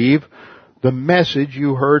believe the message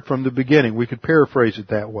you heard from the beginning. We could paraphrase it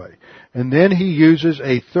that way. And then he uses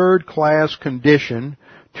a third-class condition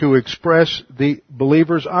to express the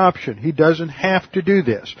believer's option. He doesn't have to do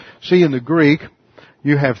this. See, in the Greek,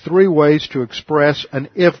 you have three ways to express an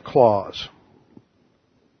if clause.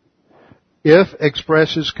 If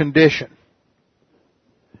expresses condition.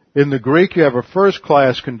 In the Greek, you have a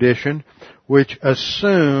first-class condition which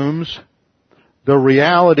assumes the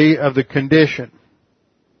reality of the condition.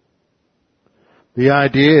 The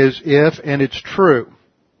idea is if and it's true.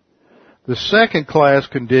 The second-class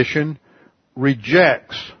condition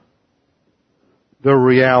rejects the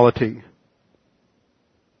reality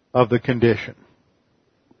of the condition.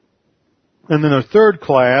 And then a third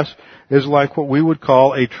class is like what we would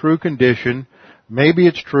call a true condition. Maybe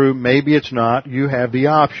it's true, maybe it's not. You have the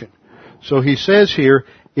option. So he says here,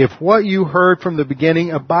 if what you heard from the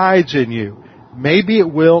beginning abides in you, maybe it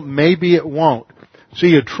will, maybe it won't.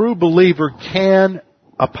 See, a true believer can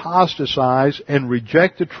apostatize and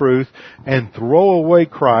reject the truth and throw away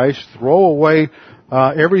Christ, throw away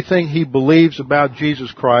everything he believes about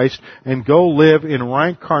Jesus Christ, and go live in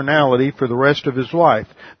rank carnality for the rest of his life.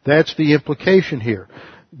 That's the implication here.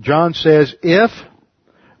 John says, if,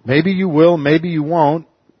 maybe you will, maybe you won't,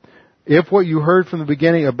 if what you heard from the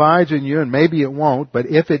beginning abides in you, and maybe it won't, but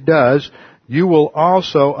if it does, you will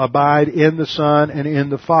also abide in the Son and in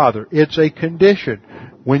the Father. It's a condition.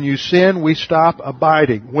 When you sin, we stop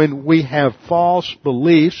abiding. When we have false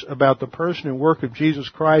beliefs about the person and work of Jesus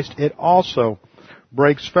Christ, it also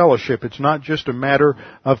breaks fellowship. It's not just a matter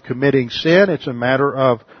of committing sin, it's a matter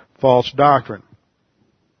of false doctrine.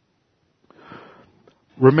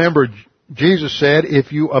 Remember, Jesus said,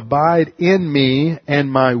 if you abide in me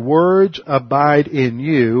and my words abide in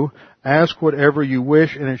you, ask whatever you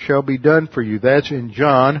wish and it shall be done for you. That's in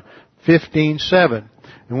John 15:7.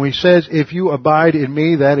 And when he says, if you abide in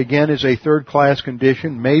me, that again is a third-class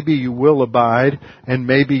condition. Maybe you will abide and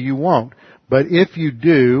maybe you won't. But if you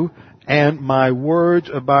do, and my words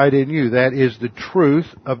abide in you, that is the truth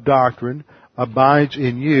of doctrine, abides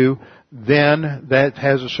in you, then that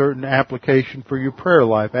has a certain application for your prayer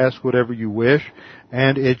life. Ask whatever you wish,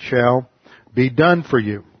 and it shall be done for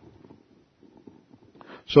you.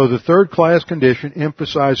 So the third-class condition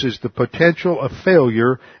emphasizes the potential of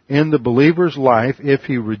failure in the believer's life if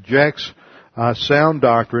he rejects sound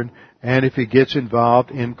doctrine and if he gets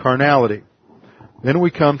involved in carnality. Then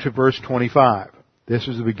we come to verse 25. This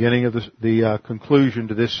is the beginning of the conclusion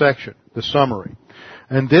to this section, the summary.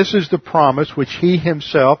 And this is the promise which He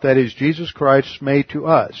Himself, that is Jesus Christ, made to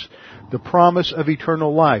us. The promise of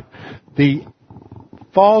eternal life. The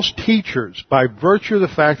false teachers, by virtue of the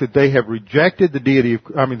fact that they have rejected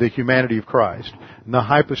the humanity of Christ and the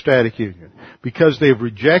hypostatic union, because they've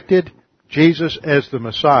rejected Jesus as the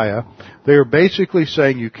Messiah, they are basically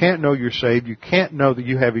saying you can't know you're saved, you can't know that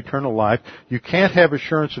you have eternal life, you can't have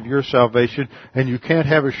assurance of your salvation, and you can't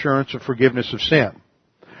have assurance of forgiveness of sin.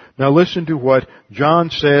 Now listen to what John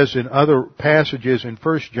says in other passages in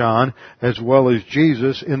 1 John as well as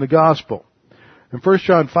Jesus in the Gospel. In 1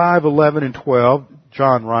 John 5:11 and 12,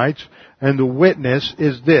 John writes, "And the witness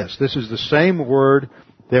is this." This is the same word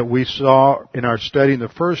that we saw in our study in the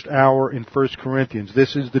first hour in 1 Corinthians.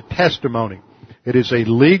 This is the testimony. It is a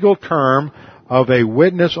legal term of a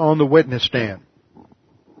witness on the witness stand.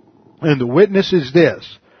 And the witness is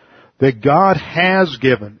this, that God has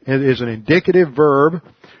given. It is an indicative verb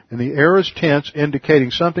in the aorist tense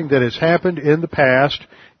indicating something that has happened in the past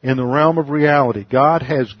in the realm of reality. God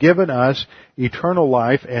has given us eternal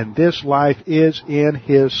life, and this life is in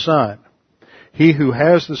His Son. He who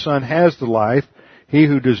has the Son has the life. He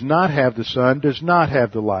who does not have the Son does not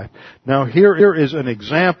have the life. Now here is an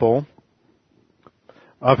example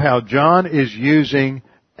of how John is using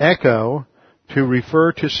echo to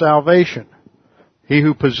refer to salvation. He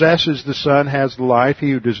who possesses the Son has the life.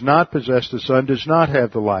 He who does not possess the Son does not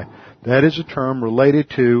have the life. That is a term related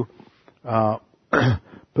to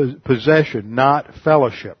possession, not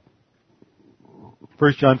fellowship.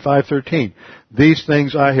 1 John 5:13. "These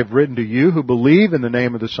things I have written to you who believe in the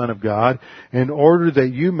name of the Son of God, in order that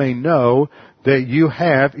you may know that you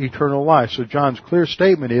have eternal life." So John's clear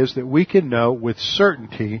statement is that we can know with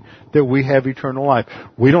certainty that we have eternal life.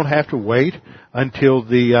 We don't have to wait until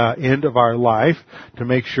the end of our life to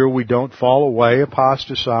make sure we don't fall away,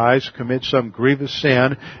 apostatize, commit some grievous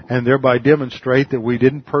sin, and thereby demonstrate that we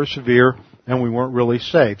didn't persevere and we weren't really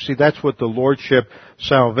saved. See, that's what the Lordship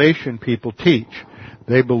salvation people teach.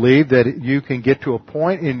 They believe that you can get to a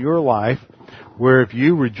point in your life where if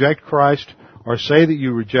you reject Christ or say that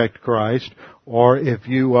you reject Christ, or if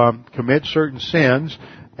you commit certain sins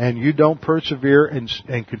and you don't persevere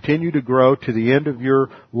and continue to grow to the end of your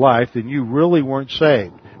life, then you really weren't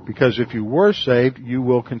saved. Because if you were saved, you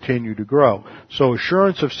will continue to grow. So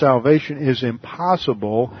assurance of salvation is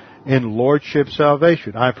impossible in Lordship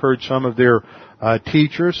salvation. I've heard some of their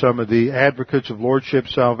teachers, some of the advocates of Lordship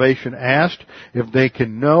salvation asked if they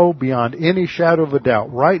can know beyond any shadow of a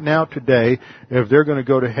doubt right now today if they're going to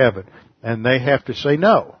go to heaven. And they have to say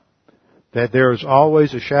no. That there is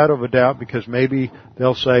always a shadow of a doubt because maybe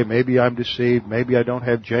they'll say, maybe I'm deceived, maybe I don't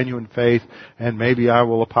have genuine faith, and maybe I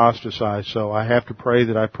will apostatize. So I have to pray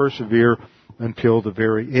that I persevere until the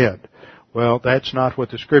very end. Well, that's not what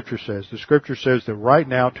the Scripture says. The Scripture says that right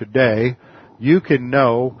now, today, you can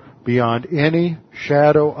know beyond any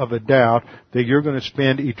shadow of a doubt that you're going to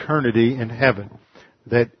spend eternity in heaven.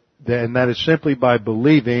 And that is simply by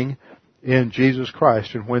believing in Jesus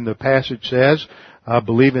Christ. And when the passage says,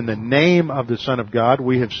 believe in the name of the Son of God,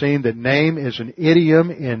 we have seen that name is an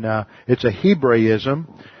idiom it's a Hebraism,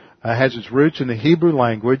 has its roots in the Hebrew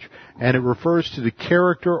language, and it refers to the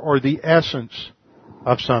character or the essence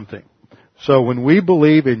of something. So when we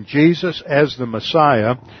believe in Jesus as the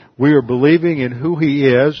Messiah, we are believing in who He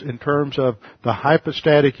is in terms of the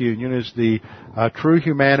hypostatic union as the true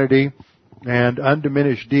humanity and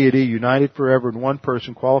undiminished deity united forever in one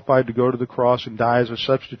person, qualified to go to the cross and die as a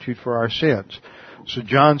substitute for our sins. So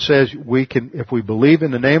John says if we believe in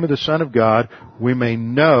the name of the Son of God, we may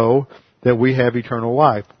know that we have eternal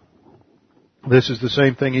life. This is the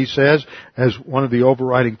same thing he says as one of the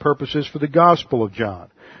overriding purposes for the Gospel of John.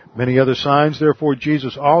 Many other signs, therefore,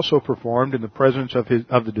 Jesus also performed in the presence of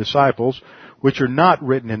the disciples, which are not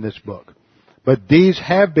written in this book. But these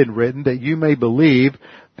have been written that you may believe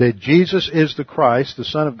that Jesus is the Christ, the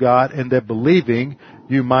Son of God, and that believing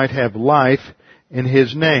you might have life in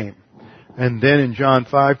His name. And then in John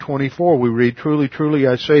 5:24 we read, "Truly, truly,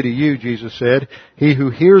 I say to you," Jesus said, "he who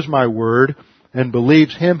hears my word and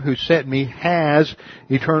believes Him who sent me has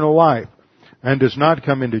eternal life, and does not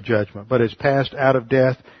come into judgment, but has passed out of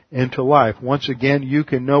death into life." Once again, you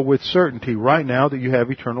can know with certainty right now that you have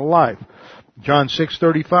eternal life. John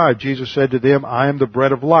 6:35, Jesus said to them, "I am the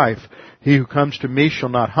bread of life. He who comes to me shall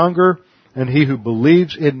not hunger, and he who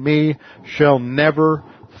believes in me shall never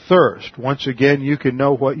thirst." Once again, you can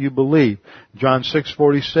know what you believe. John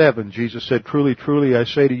 6:47, Jesus said, "Truly, truly, I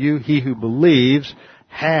say to you, he who believes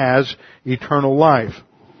has eternal life."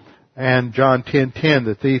 And John 10:10,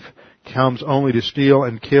 "The thief comes only to steal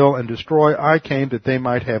and kill and destroy. I came that they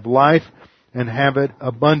might have life and have it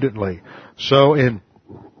abundantly." So in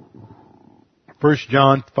 1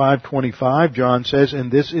 John 5:25, John says,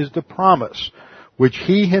 "And this is the promise which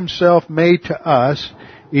He Himself made to us,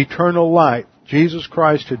 eternal life." Jesus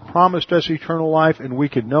Christ had promised us eternal life, and we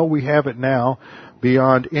can know we have it now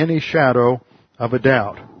beyond any shadow of a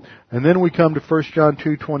doubt. And then we come to 1 John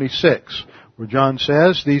 2:26, where John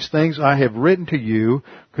says, "These things I have written to you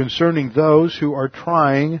concerning those who are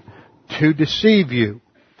trying to deceive you."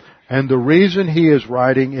 And the reason he is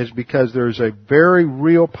writing is because there is a very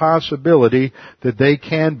real possibility that they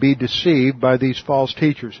can be deceived by these false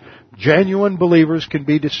teachers. Genuine believers can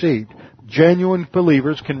be deceived. Genuine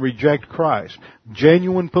believers can reject Christ.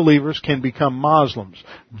 Genuine believers can become Muslims.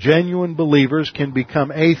 Genuine believers can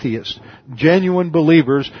become atheists. Genuine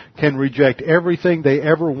believers can reject everything they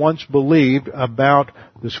ever once believed about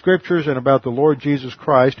the Scriptures and about the Lord Jesus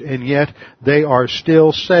Christ, and yet they are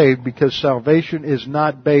still saved because salvation is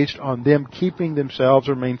not based on them keeping themselves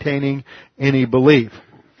or maintaining any belief.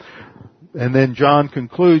 And then John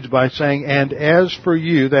concludes by saying, "And as for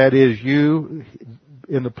you," that is you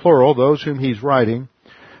in the plural, those whom he's writing,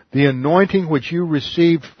 "the anointing which you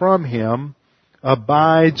received from him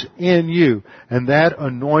abides in you." And that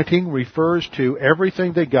anointing refers to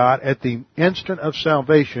everything they got at the instant of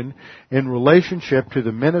salvation in relationship to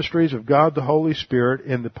the ministries of God the Holy Spirit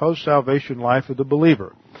in the post-salvation life of the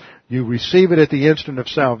believer. You receive it at the instant of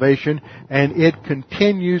salvation, and it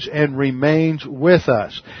continues and remains with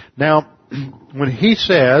us. Now, when he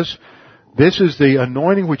says, "This is the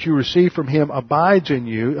anointing which you receive from him abides in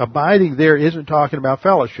you," abiding there isn't talking about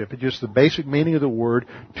fellowship. It's just the basic meaning of the word,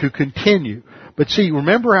 to continue. But see,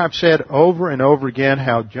 remember I've said over and over again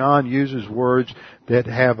how John uses words that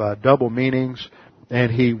have double meanings, and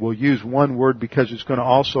he will use one word because it's going to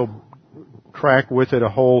also track with it a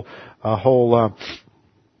whole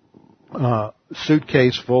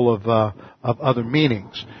suitcase full of other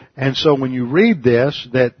meanings. And so when you read this,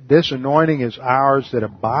 that this anointing is ours that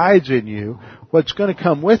abides in you, what's going to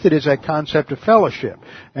come with it is that concept of fellowship.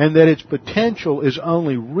 And that its potential is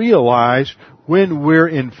only realized when we're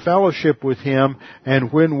in fellowship with Him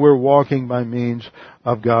and when we're walking by means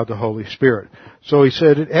of God the Holy Spirit. So he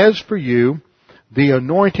said, "As for you, the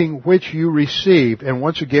anointing which you received," and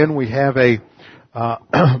once again we have a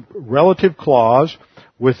relative clause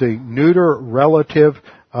with a neuter relative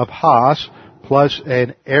of has, plus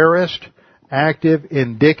an aorist active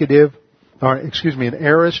indicative, an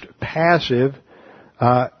aorist passive,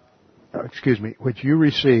 which you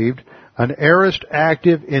received, an aorist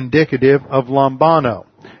active indicative of lambano.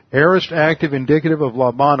 Aorist active indicative of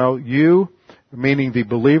lambano, you, meaning the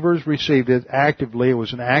believers, received it actively. It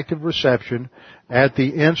was an active reception at the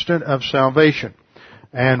instant of salvation.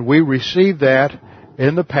 And we received that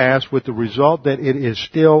in the past with the result that it is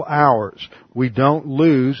still ours. We don't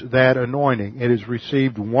lose that anointing. It is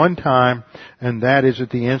received one time, and that is at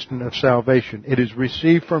the instant of salvation. It is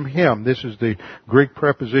received from Him. This is the Greek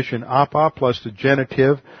preposition apa plus the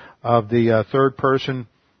genitive of the third person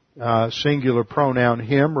singular pronoun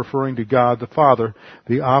Him, referring to God the Father.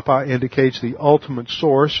 The apa indicates the ultimate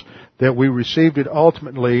source, that we received it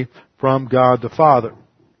ultimately from God the Father.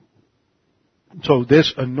 So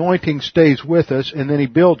this anointing stays with us, and then he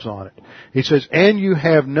builds on it. He says, "And you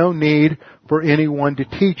have no need for anyone to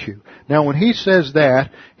teach you." Now when he says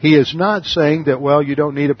that, he is not saying that, well, you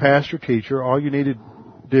don't need a pastor teacher. All you need to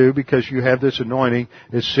do, because you have this anointing,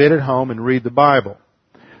 is sit at home and read the Bible.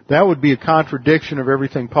 That would be a contradiction of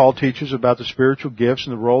everything Paul teaches about the spiritual gifts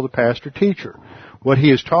and the role of the pastor teacher. What he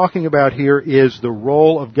is talking about here is the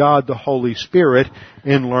role of God the Holy Spirit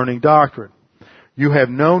in learning doctrine. You have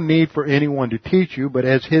no need for anyone to teach you, but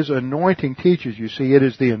as His anointing teaches you. See, it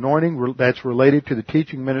is the anointing that's related to the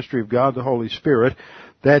teaching ministry of God the Holy Spirit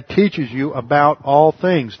that teaches you about all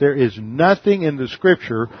things. There is nothing in the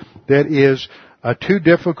Scripture that is too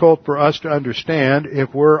difficult for us to understand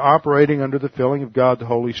if we're operating under the filling of God the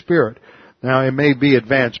Holy Spirit. Now, it may be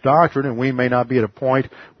advanced doctrine, and we may not be at a point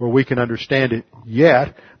where we can understand it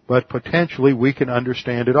yet, but potentially we can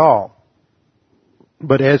understand it all.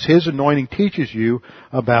 But as His anointing teaches you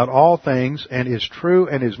about all things and is true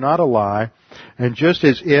and is not a lie, and just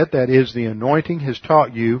as it, that is the anointing, has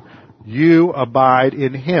taught you, you abide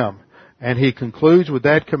in Him. And he concludes with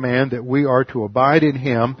that command that we are to abide in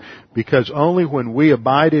Him, because only when we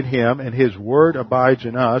abide in Him and His Word abides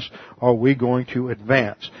in us are we going to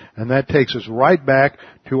advance. And that takes us right back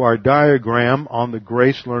to our diagram on the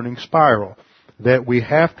grace learning spiral, that we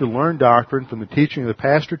have to learn doctrine from the teaching of the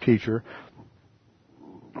pastor-teacher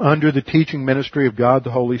under the teaching ministry of God the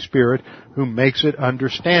Holy Spirit, who makes it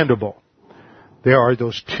understandable. There are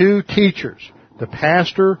those two teachers, the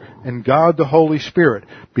pastor and God the Holy Spirit.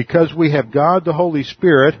 Because we have God the Holy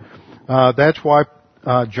Spirit, that's why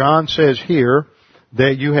John says here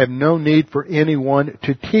that you have no need for anyone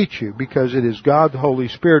to teach you, because it is God the Holy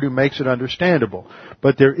Spirit who makes it understandable.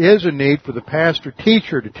 But there is a need for the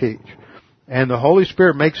pastor-teacher to teach. and the Holy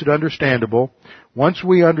Spirit makes it understandable. Once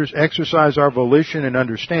we exercise our volition and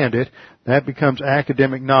understand it, that becomes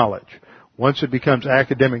academic knowledge. Once it becomes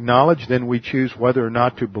academic knowledge, then we choose whether or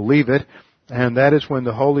not to believe it, and that is when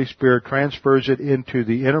the Holy Spirit transfers it into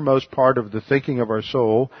the innermost part of the thinking of our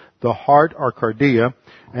soul, the heart or cardia,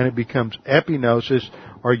 and it becomes epignosis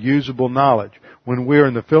or usable knowledge. When we're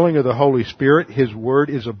in the filling of the Holy Spirit, His Word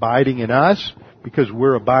is abiding in us because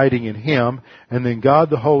we're abiding in Him, and then God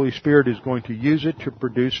the Holy Spirit is going to use it to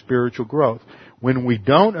produce spiritual growth. When we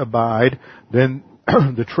don't abide, then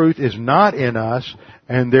the truth is not in us,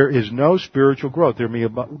 and there is no spiritual growth. There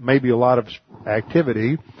may be a lot of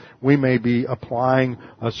activity. We may be applying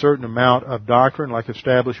a certain amount of doctrine like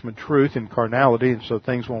establishment truth and carnality, and so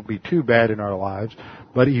things won't be too bad in our lives.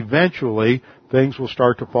 But eventually, things will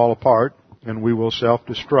start to fall apart, and we will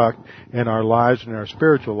self-destruct in our lives and in our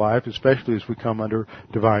spiritual life, especially as we come under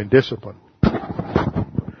divine discipline.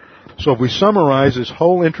 So if we summarize this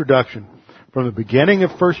whole introduction, from the beginning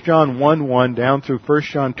of 1 John 1:1 down through 1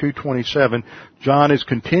 John 2:27, John has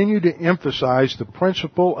continued to emphasize the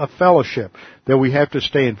principle of fellowship, that we have to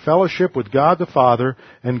stay in fellowship with God the Father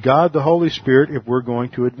and God the Holy Spirit if we're going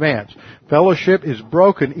to advance. Fellowship is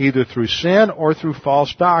broken either through sin or through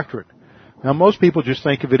false doctrine. Now, most people just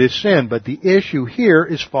think of it as sin, but the issue here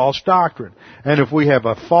is false doctrine. And if we have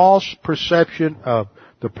a false perception of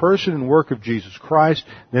the person and work of Jesus Christ,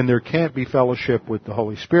 then there can't be fellowship with the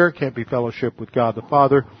Holy Spirit, can't be fellowship with God the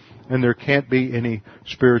Father, and there can't be any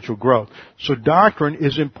spiritual growth. So doctrine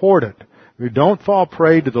is important. We don't fall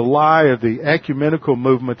prey to the lie of the ecumenical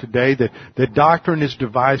movement today that doctrine is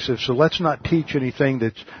divisive, so let's not teach anything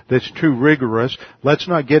that's too rigorous. Let's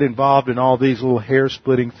not get involved in all these little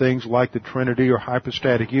hair-splitting things like the Trinity or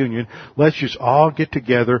hypostatic union. Let's just all get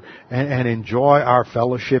together and enjoy our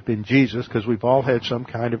fellowship in Jesus, because we've all had some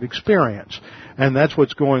kind of experience. And that's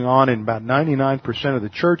what's going on in about 99% of the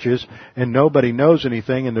churches, and nobody knows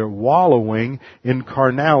anything, and they're wallowing in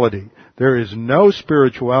carnality. There is no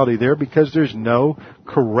spirituality there because there's no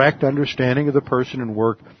correct understanding of the person and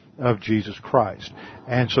work of Jesus Christ.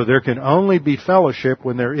 And so there can only be fellowship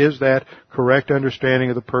when there is that correct understanding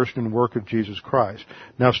of the person and work of Jesus Christ.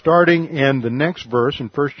 Now, starting in the next verse, in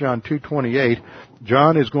 1 John 2:28,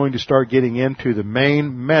 John is going to start getting into the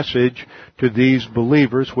main message to these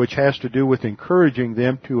believers, which has to do with encouraging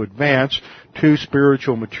them to advance to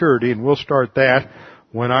spiritual maturity. And we'll start that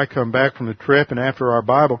when I come back from the trip and after our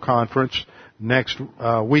Bible conference next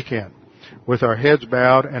weekend, with our heads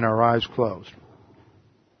bowed and our eyes closed.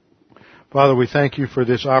 Father, we thank you for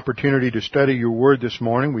this opportunity to study your word this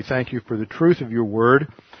morning. We thank you for the truth of your word,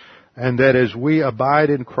 and that as we abide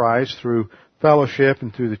in Christ through fellowship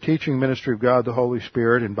and through the teaching ministry of God the Holy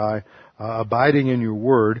Spirit, and by abiding in your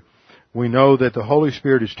word, we know that the Holy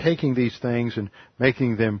Spirit is taking these things and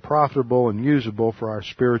making them profitable and usable for our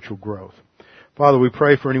spiritual growth. Father, we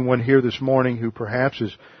pray for anyone here this morning who perhaps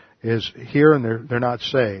is here and they're not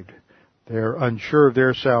saved. They're unsure of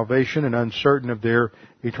their salvation and uncertain of their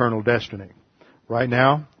eternal destiny. Right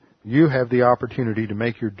now, you have the opportunity to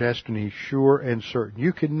make your destiny sure and certain.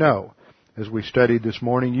 You can know, as we studied this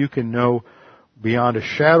morning, you can know beyond a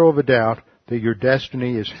shadow of a doubt that your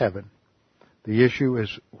destiny is heaven. The issue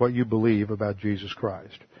is what you believe about Jesus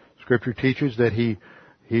Christ. Scripture teaches that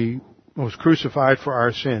He was crucified for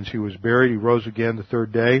our sins. He was buried. He rose again the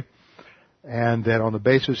third day. And that on the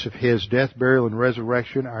basis of His death, burial, and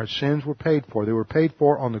resurrection, our sins were paid for. They were paid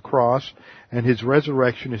for on the cross, and His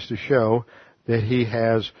resurrection is to show that He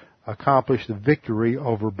has accomplished the victory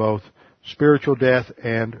over both spiritual death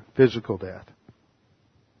and physical death.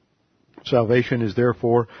 Salvation is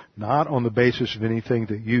therefore not on the basis of anything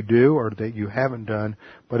that you do or that you haven't done,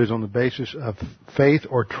 but is on the basis of faith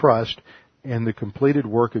or trust in the completed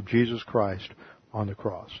work of Jesus Christ on the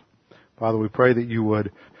cross. Father, we pray that you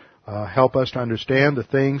would help us to understand the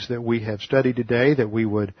things that we have studied today, that we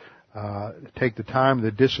would take the time,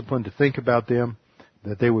 the discipline to think about them,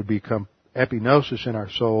 that they would become epignosis in our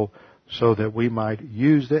soul, so that we might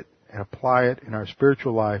use it and apply it in our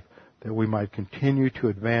spiritual life, that we might continue to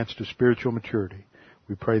advance to spiritual maturity.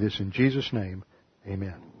 We pray this in Jesus' name.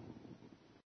 Amen.